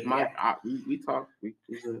 if my we talk, we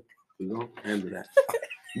We're gonna handle that.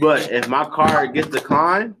 But if my card gets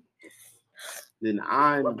declined, then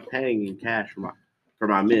I'm paying in cash for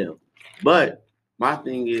my meal. But my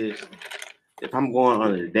thing is, if I'm going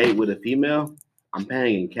on a date with a female, I'm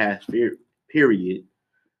paying in cash. Period.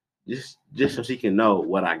 Just so she can know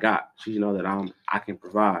what I got. She know that I can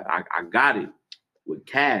provide. I got it with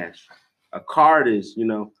cash. A card is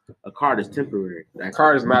temporary. That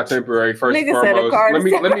card is not temporary. First and foremost,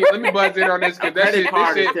 let me buzz in on this because that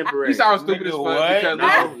shit temporary. You sound stupid as fuck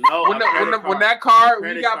because when that card,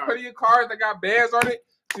 we got plenty of cards that got bands on it.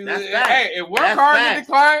 Hey, if one card get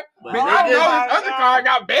declined, I know this other card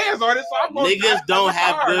got bands on it, so I'm going niggas don't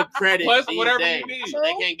have good credit. Plus whatever you need.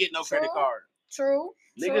 They can't get no credit card. True.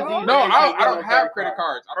 Niggas no, I don't have credit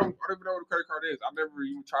cards. I don't even know what a credit card is. I never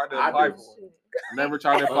even tried to apply for it. Never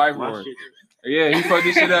tried to apply for it. Yeah, he fucked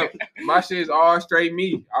this shit up. My shit is all straight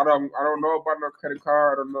me. I don't know about no credit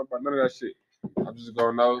card. I don't know about none of that shit. I'm just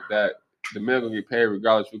gonna know that the meal gonna get paid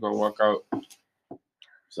regardless. We're gonna walk out.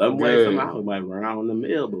 Some way, somehow we might run out on the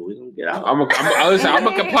meal, but we gonna get out. I'm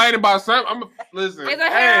gonna complain about something. Listen.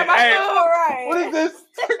 Hey, what is this?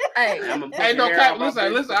 Hey, no cap. Listen.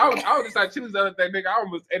 I was just like chilies the other day, nigga. I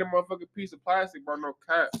almost ate a motherfucking piece of plastic, bro. No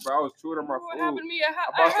cap, bro. I was chewing on my food. What happened to me?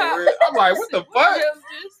 I'm like, what the fuck?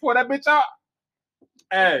 Pour that bitch out.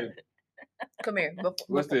 Hey. Come here.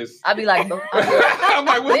 What's this? I be like, I'm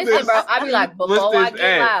like, what's this? Bro, I be like, before I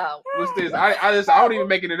get loud. What's this? I don't even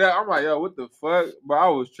making it up. I'm like, yo, what the fuck? But I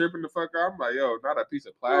was tripping the fuck out. I'm like, yo, not a piece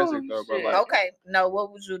of plastic though. But like, okay, no,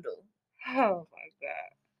 what would you do? Oh my god.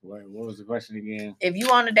 Wait, what was the question again? If you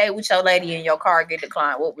on a date with your lady and your card get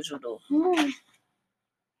declined, what would you do?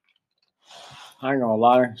 I ain't gonna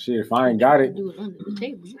lie. Shit, if I ain't got it, I'm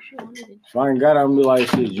gonna be like,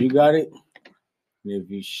 shit, you got it? And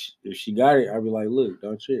if she got it, I'll be like, look,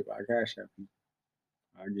 don't trip. I cash app you.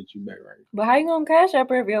 I'll get you back right. But how you gonna cash app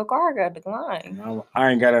her if your card got declined?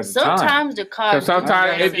 I ain't got it at the time. Sometimes the card.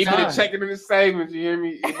 Sometimes it be the checking in the savings. You hear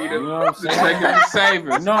me? It be the checking in the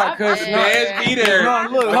savings. No, because the bands be there. No,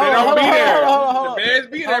 look, but they don't be there. The bands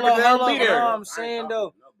be there, but they don't be there.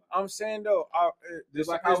 I'm saying though,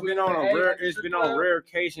 it's been on rare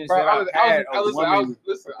occasions that I've had a woman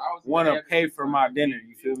want to pay for my dinner.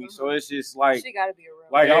 You feel me? So it's just like, she gotta be a real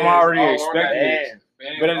like I'm already expecting it.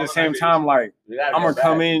 But at the same time, like I'm gonna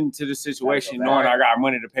come into the situation knowing I got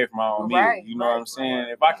money to pay for my own meal. Right, you know what I'm saying?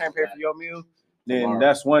 If I can't pay for your meal, then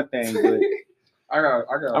that's one thing. But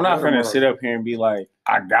I'm not gonna sit up here and be like,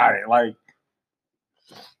 I got it. Like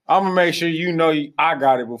I'm gonna make sure you know I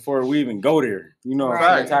got it before we even go there. You know,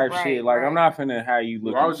 that type shit. Like I'm not finna how you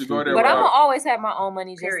look. Why would you go there? But I'm gonna always have my own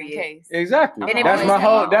money just in case. Exactly. That's my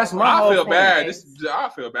whole. I feel bad. I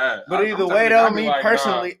feel bad. But either way, though, me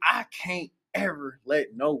personally, I can't ever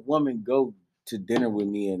let no woman go to dinner with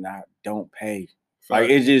me and I don't pay. Like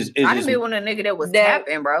I done been with a nigga that was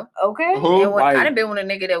capping, bro. Okay. I done been with a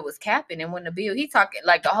nigga that was capping, and when the bill, he talking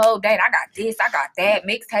like the whole date. I got this, I got that.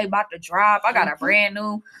 Mixtape about to drop. I got a brand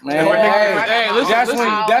new. Man,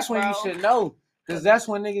 that's when you should know. Cause that's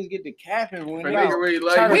when niggas get to capping. When we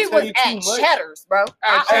was at Cheddar's, bro.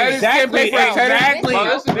 Exactly.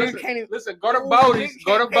 Listen, go to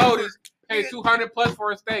Bodie's. Pay $200 plus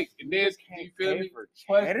for a steak, and then you feel me?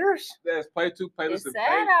 Cheddars? Yes, play it's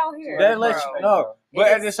sad out here. That lets you know. But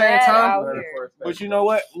at the same time, but you know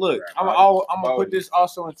what? Look, I'm gonna put this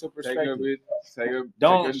also into perspective.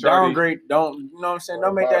 Don't downgrade. Don't you know what I'm saying?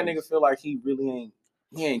 Don't make that nigga feel like he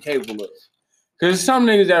ain't capable of. Cause some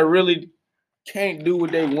niggas that really can't do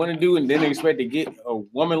what they want to do, and then expect to get a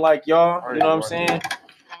woman like y'all. You know what I'm saying?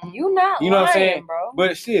 You not. You know lying, what I'm saying, bro?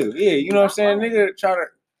 But still, yeah. You know what I'm saying? Nigga try to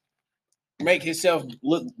make himself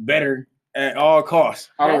look better at all costs.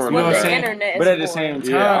 I don't know what I'm saying. But at the same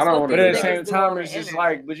time, it's just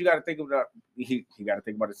like, but you got to think about he got to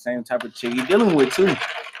think about the same type of chick you dealing with too. You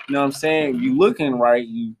know what I'm saying? You looking right,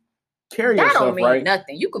 you carry yourself right. That don't mean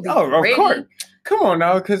nothing. You could be of course. Come on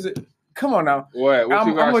now. What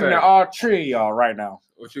I'm looking at all three of y'all right now.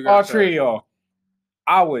 What you got? All three of y'all.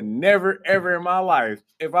 I would never, ever in my life,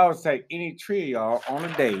 if I was to take any three of y'all on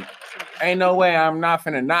a date, ain't no way I'm not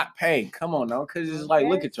finna not pay. Come on now, because it's like,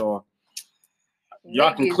 look at y'all.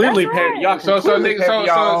 Y'all can clearly pay. Y'all can clearly pay for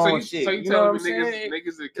y'all own shit. So you telling me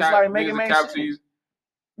niggas that cap to you?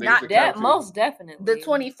 Not that, most definitely. The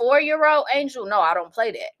 24-year-old Angel, no, I don't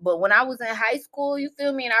play that. But when I was in high school, you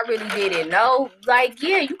feel me, and I really didn't know. Like,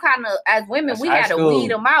 yeah, you kind of, as women, we had to weed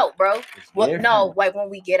them out, bro. Well, no, like when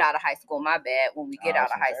we get out of high school, my bad. When we get out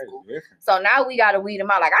of high school, so now we gotta weed them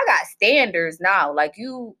out. Like I got standards now. Like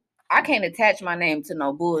I can't attach my name to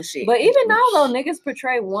no bullshit. But even now, though, niggas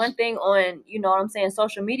portray one thing on, you know what I'm saying,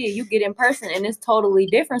 social media. You get in person and it's totally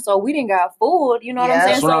different. So we didn't got fooled. You know what I'm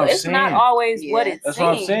saying? So it's not always what it seems. That's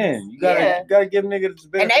what I'm saying. You gotta give niggas the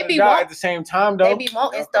benefit of the doubt at the same time, though. They be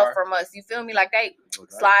wanting stuff from us. You feel me? Like they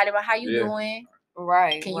slide about how you doing.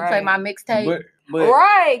 Right. Can you play my mixtape?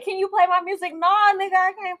 Right. Can you play my music? No, nigga,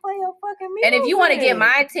 I can't play your fucking music. And if you want to get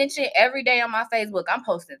my attention every day on my Facebook, I'm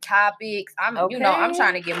posting topics. I'm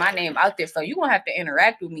trying to get my name out there. So you're going to have to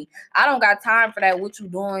interact with me. I don't got time for that. What you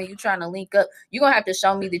doing? You trying to link up. You're going to have to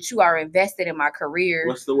show me that you are invested in my career.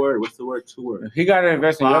 What's the word? 2 words. He got to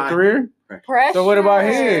invest in your career? Pressure. So what about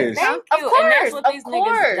his? Thank you. Of course.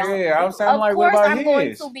 Yeah, I'm saying like, what about his? I'm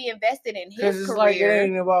going to be invested in his career. Like, it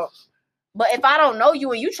ain't about... But if I don't know you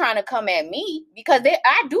and you trying to come at me, because it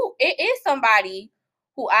is somebody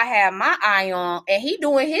who I have my eye on, and he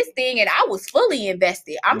doing his thing, and I was fully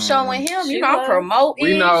invested. I'm showing him, I'm promoting.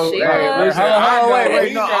 We know. Wait, no. I want to hear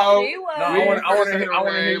you out. We know. I want to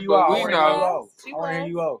hear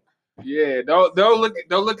you out. Yeah, don't look at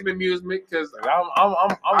the amusement because I know.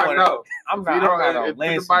 I'm not on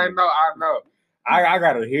Lansing. Everybody know. I know. I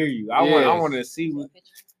gotta hear you. I want to see what.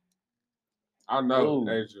 I know,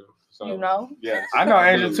 Angel. So, you know? Yes. I know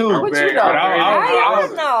Angel too. What you know? I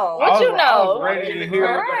know? Ready to hear it.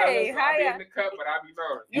 I be in the cup, but I be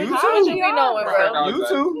knowing. You too. You be knowing, bro. You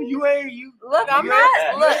too. You ain't you. Look, I'm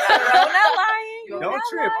not lying. Don't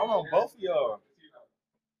trip. I'm on both of y'all.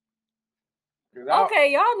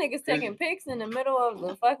 Okay, y'all niggas taking pics in the middle of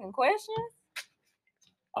the fucking questions.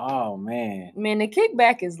 Oh man, the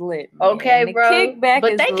kickback is lit. Man. Okay, the bro. Kickback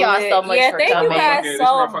but is thank y'all lit. so much for thank coming. you guys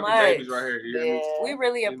so much. Right here, We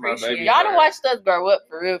really appreciate it. Y'all done watched us grow up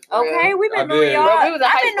for real. Okay, we've been knowing y'all. Bro, we was in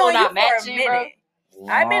high school not matching, bro.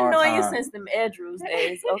 I've been knowing you since them Edrews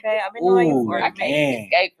days. Okay, I've been knowing you for a minute.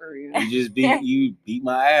 Escape for real. You beat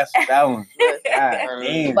my ass with that one. But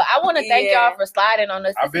I want to thank y'all for sliding on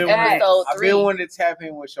us. This is episode 3. I've been wanting to tap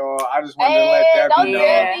in with y'all. I just wanted to let that be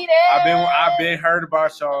known. I've been heard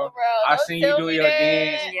about y'all. Bro, I seen you do your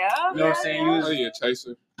dance. Yeah. You know what I'm saying? You a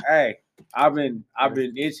chaser. Hey, I've been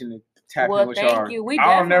itching to tap in with y'all. Thank you.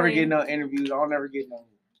 I don't never get no interviews. I don't never get no.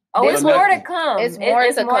 Oh, it's more to come. It's more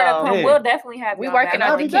to come. Yeah. We'll definitely have. We working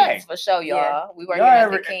on the kinks for sure, y'all. Yeah. We working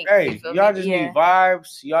on the kinks. Hey, y'all just need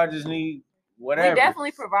vibes. Y'all just need whatever. We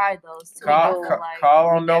definitely provide those too. Call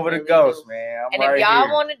on over the ghost, man. And if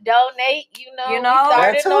y'all want to donate, we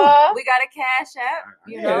started off. We got a cash app.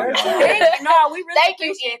 We really thank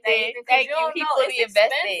you, Ethan. Thank you. He fully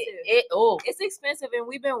invested. It's expensive, and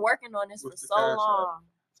we've been working on this for so long.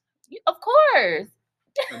 Of course.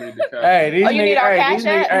 Hey, these niggas.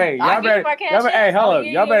 Hey, y'all better. Hey, hold up.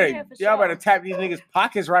 Y'all better tap these niggas'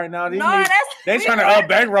 pockets right now. These niggas, they trying to up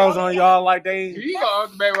bankrolls on y'all like they. You gonna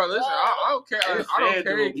up the bankroll? Listen, I don't care. I don't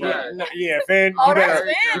carry cash. Yeah, Finn. You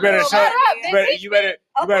better shut. You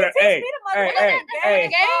better. Hey.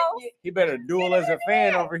 He better duel as a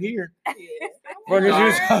fan over here. Fuck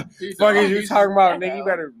is you talking about, nigga? You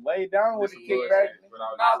better lay down with the kickback.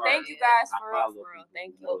 No, thank you guys for real.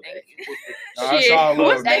 Thank you.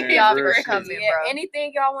 Thank y'all for coming, bro.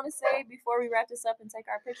 Anything y'all want to say before we wrap this up and take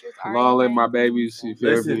our pictures? Long live my babies, you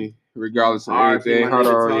feel me? Regardless of anything. Hold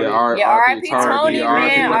on, R.I.P. Tony,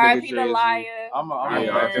 man. R.I.P. the liar. I'm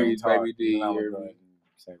R.I.P. Baby D.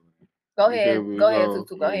 Go ahead,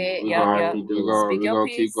 Tutu. Go ahead. Yeah. We're gonna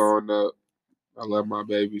keep going up. I love my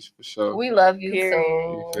babies for sure. We love you so.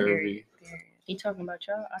 You feel me? He talking about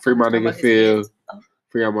y'all? Free my nigga Phil.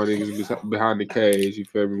 Free all my niggas behind the cage. You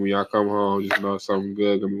feel me? When y'all come home, just know something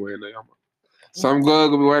good gonna be waiting on y'all. Something good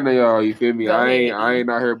gonna be waiting on y'all. You feel me? I ain't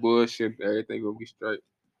out here bullshit. Everything gonna be straight.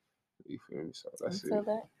 You feel me? So that's it.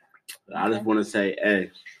 I just want to say,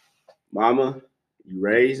 hey, mama, you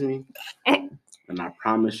raised me, and I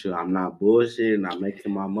promise you, I'm not bullshitting. I'm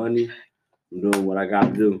making my money. I'm doing what I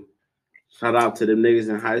gotta do. Shout out to them niggas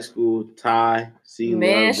in high school, Ty, C.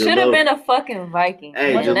 Man, should have been a fucking Viking.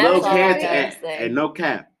 Hey, Jalil Canty, hey, no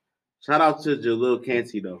cap. Shout out to Jalil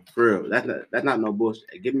Canty though, for real. That's not no bullshit.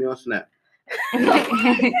 Hey, give me on Snap.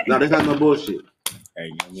 No, that's not no bullshit.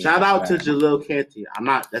 Hey, shout out to Jalil Canty.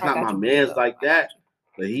 That's not my man's like that,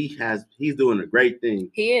 but he's doing a great thing.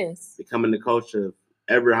 He is becoming the coach of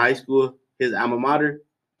Everett High School, his alma mater.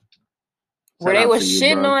 Where they was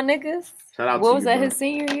shitting on niggas. Shout out. What was that? His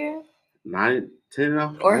senior year? 9,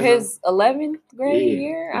 10, or his 11th grade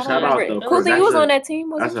year. I don't remember. Cool thing, you was on that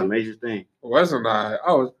team. That's a major thing. Wasn't I?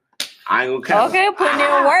 I ain't gonna okay, putting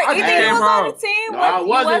in work. You think he was on the team? No, I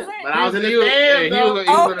wasn't. But I was in the stand. He was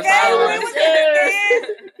on the sideline.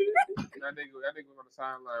 That nigga was on the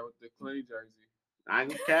sideline with the clean jersey. I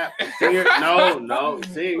ain't cap. Senior, no.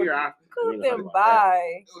 Senior, I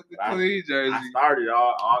bye. Clean jersey. I started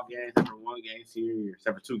all games except for one game senior year,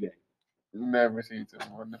 except for 2 games. Never seen him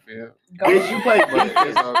on the field. Bitch, you played defense.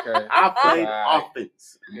 It's okay. I played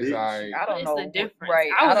offense. It's alright. I don't know the difference. Right.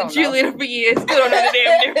 I was a cheerleader for years. Still don't know the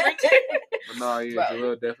damn difference. But no, yeah,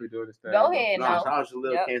 Jalil definitely doing his thing. Go ahead. No, shout out to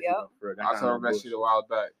Lil Kansas for that. I saw him that shit a while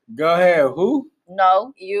back. Go ahead. Who?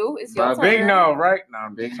 No, you. It's your turn. Big no, right? No,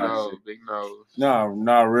 Big nose. Big nose. No,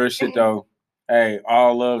 real shit though. Hey,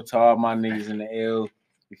 all love to all my niggas in the L.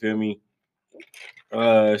 You feel me?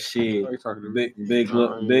 Shit. Big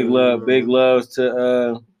loves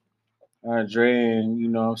to Andrea and you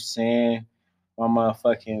know what I'm saying, my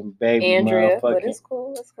motherfucking baby Andrea, motherfucking. but it's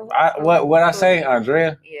cool. It's cool. What I say,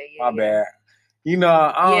 Andrea? Yeah. My bad. You know,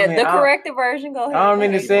 I don't the corrected version. Go ahead. I don't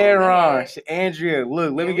mean to say it wrong. Andrea,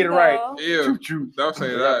 look, let me get it right. Yeah, don't say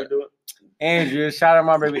that. Andrea, shout out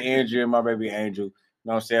my baby Andrea, my baby Angel. You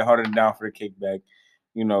know what I'm saying? Holding it down for the kickback.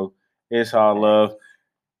 You know, it's all love.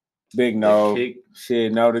 Big no.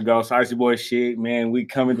 Shit, no to ghost. Icy boy shit, man. We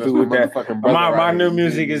coming through with that. My new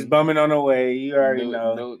music is bumming on the way. You already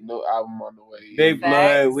know. No album on the way. Big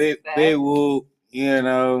blood with Big Whoop, you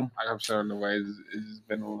know. I'm sure on the way. It's just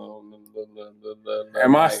been a little.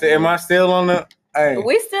 Am I still on the? Hey.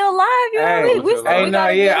 We still live, yo. We I ain't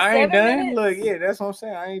done. Minutes. Look, yeah, that's what I'm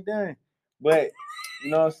saying. I ain't done. But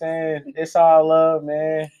you know what I'm saying? It's all love,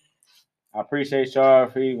 man. I appreciate y'all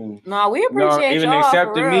for even. No, we appreciate even y'all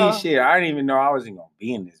accepting for me. real. Shit, I didn't even know I wasn't gonna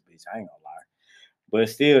be in this bitch. I ain't gonna lie. But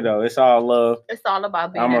still, though, it's all love. It's all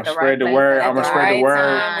about being I'm at gonna the spread right the place word. at I'm gonna the spread the right word.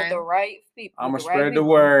 time. With the right people. I'm gonna spread the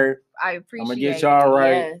word. I appreciate. I'm gonna get y'all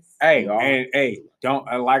right. Yes. Hey, and hey, don't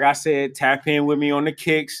like I said, tap in with me on the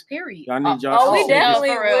kicks. Period. Y'all need y'all. Oh, we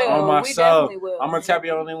definitely will. On my We soul. definitely will. I'm gonna tap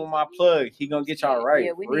y'all in with my plug. He gonna get y'all right.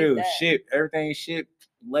 Yeah, we need real that. shit. Everything shit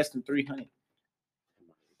less than 300.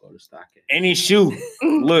 Go to stock. Any shoe.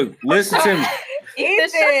 Look, listen to me. Ethan,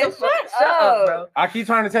 shut up, bro. I keep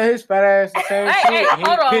trying to tell his fat ass the same shit. Hey,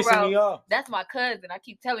 hold on, pissing bro. me off. That's my cousin. I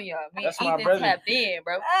keep telling y'all. Me That's and my Ethan brother. tapped in,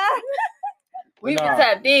 bro. We been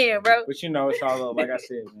tapped in, bro. But you know, it's all up. Like I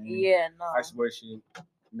said, man. Yeah, no. I swear shit.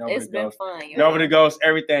 It's been fun. Nobody goes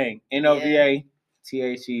everything. NOVA,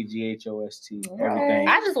 THEGHOST, everything.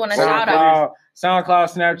 I just want to shout out.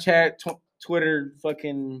 SoundCloud, Snapchat, Twitter,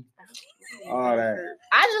 fucking all that.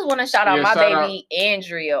 I just want to shout out my baby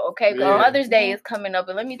Andrea, okay? Because Mother's Day is coming up.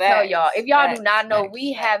 And let me tell y'all, if y'all do not know,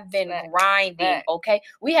 we have been grinding, okay?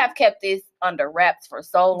 We have kept this under wraps for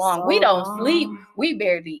so long. We don't sleep. We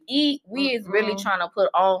barely eat. We is really trying to put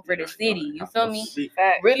on for the city. You feel me?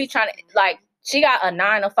 Really trying to, like, she got a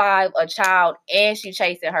 9 to 5, a child, and she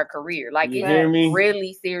chasing her career. Like, it's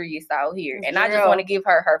really serious out here. And I just want to give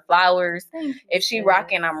her her flowers. If she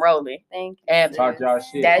rocking, I'm rolling. Thank you. And talk y'all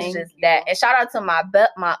shit. That's just that. And shout out to my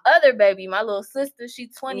other baby, my little sister.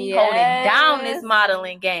 She's 20, holding down this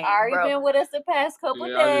modeling game. Already been with us the past couple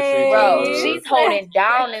days. Bro, she's holding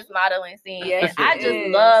down this modeling scene. And I just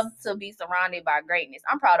love to be surrounded by greatness.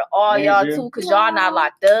 I'm proud of all y'all too, because y'all not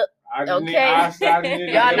locked up. Okay,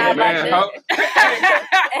 y'all not locked up. It's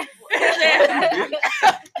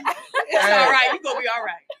all right. You gonna be all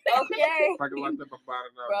right. Okay. Bro,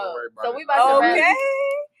 so we about to wrap.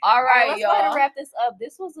 All right, let's y'all. go ahead and wrap this up.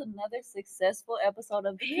 This was another successful episode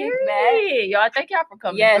of the Kickback. Y'all, thank y'all for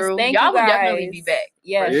coming through. Thank y'all you guys. will definitely be back.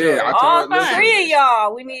 Yes, yeah. All 3 of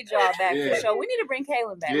y'all. We need y'all back for sure. We need to bring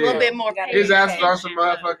Kaylin back. A little bit more. His ass is on some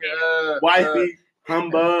motherfucking wifey.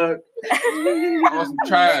 Humbug. On some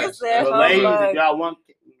trash. But ladies, if y'all want.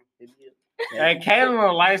 And Kaylin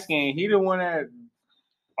on light skin, he the one that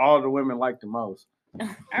all the women like the most.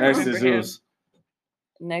 Next to Zeus.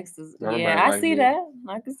 Next is I see that.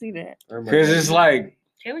 I can see that. Because it's like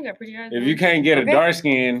Kaylin got pretty eyes. If you can't get a dark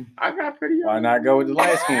skin, I got pretty eyes. Why not go with the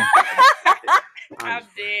light skin? I'm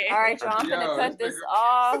dead. All right, y'all. I'm gonna cut this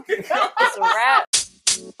off. It's a wrap.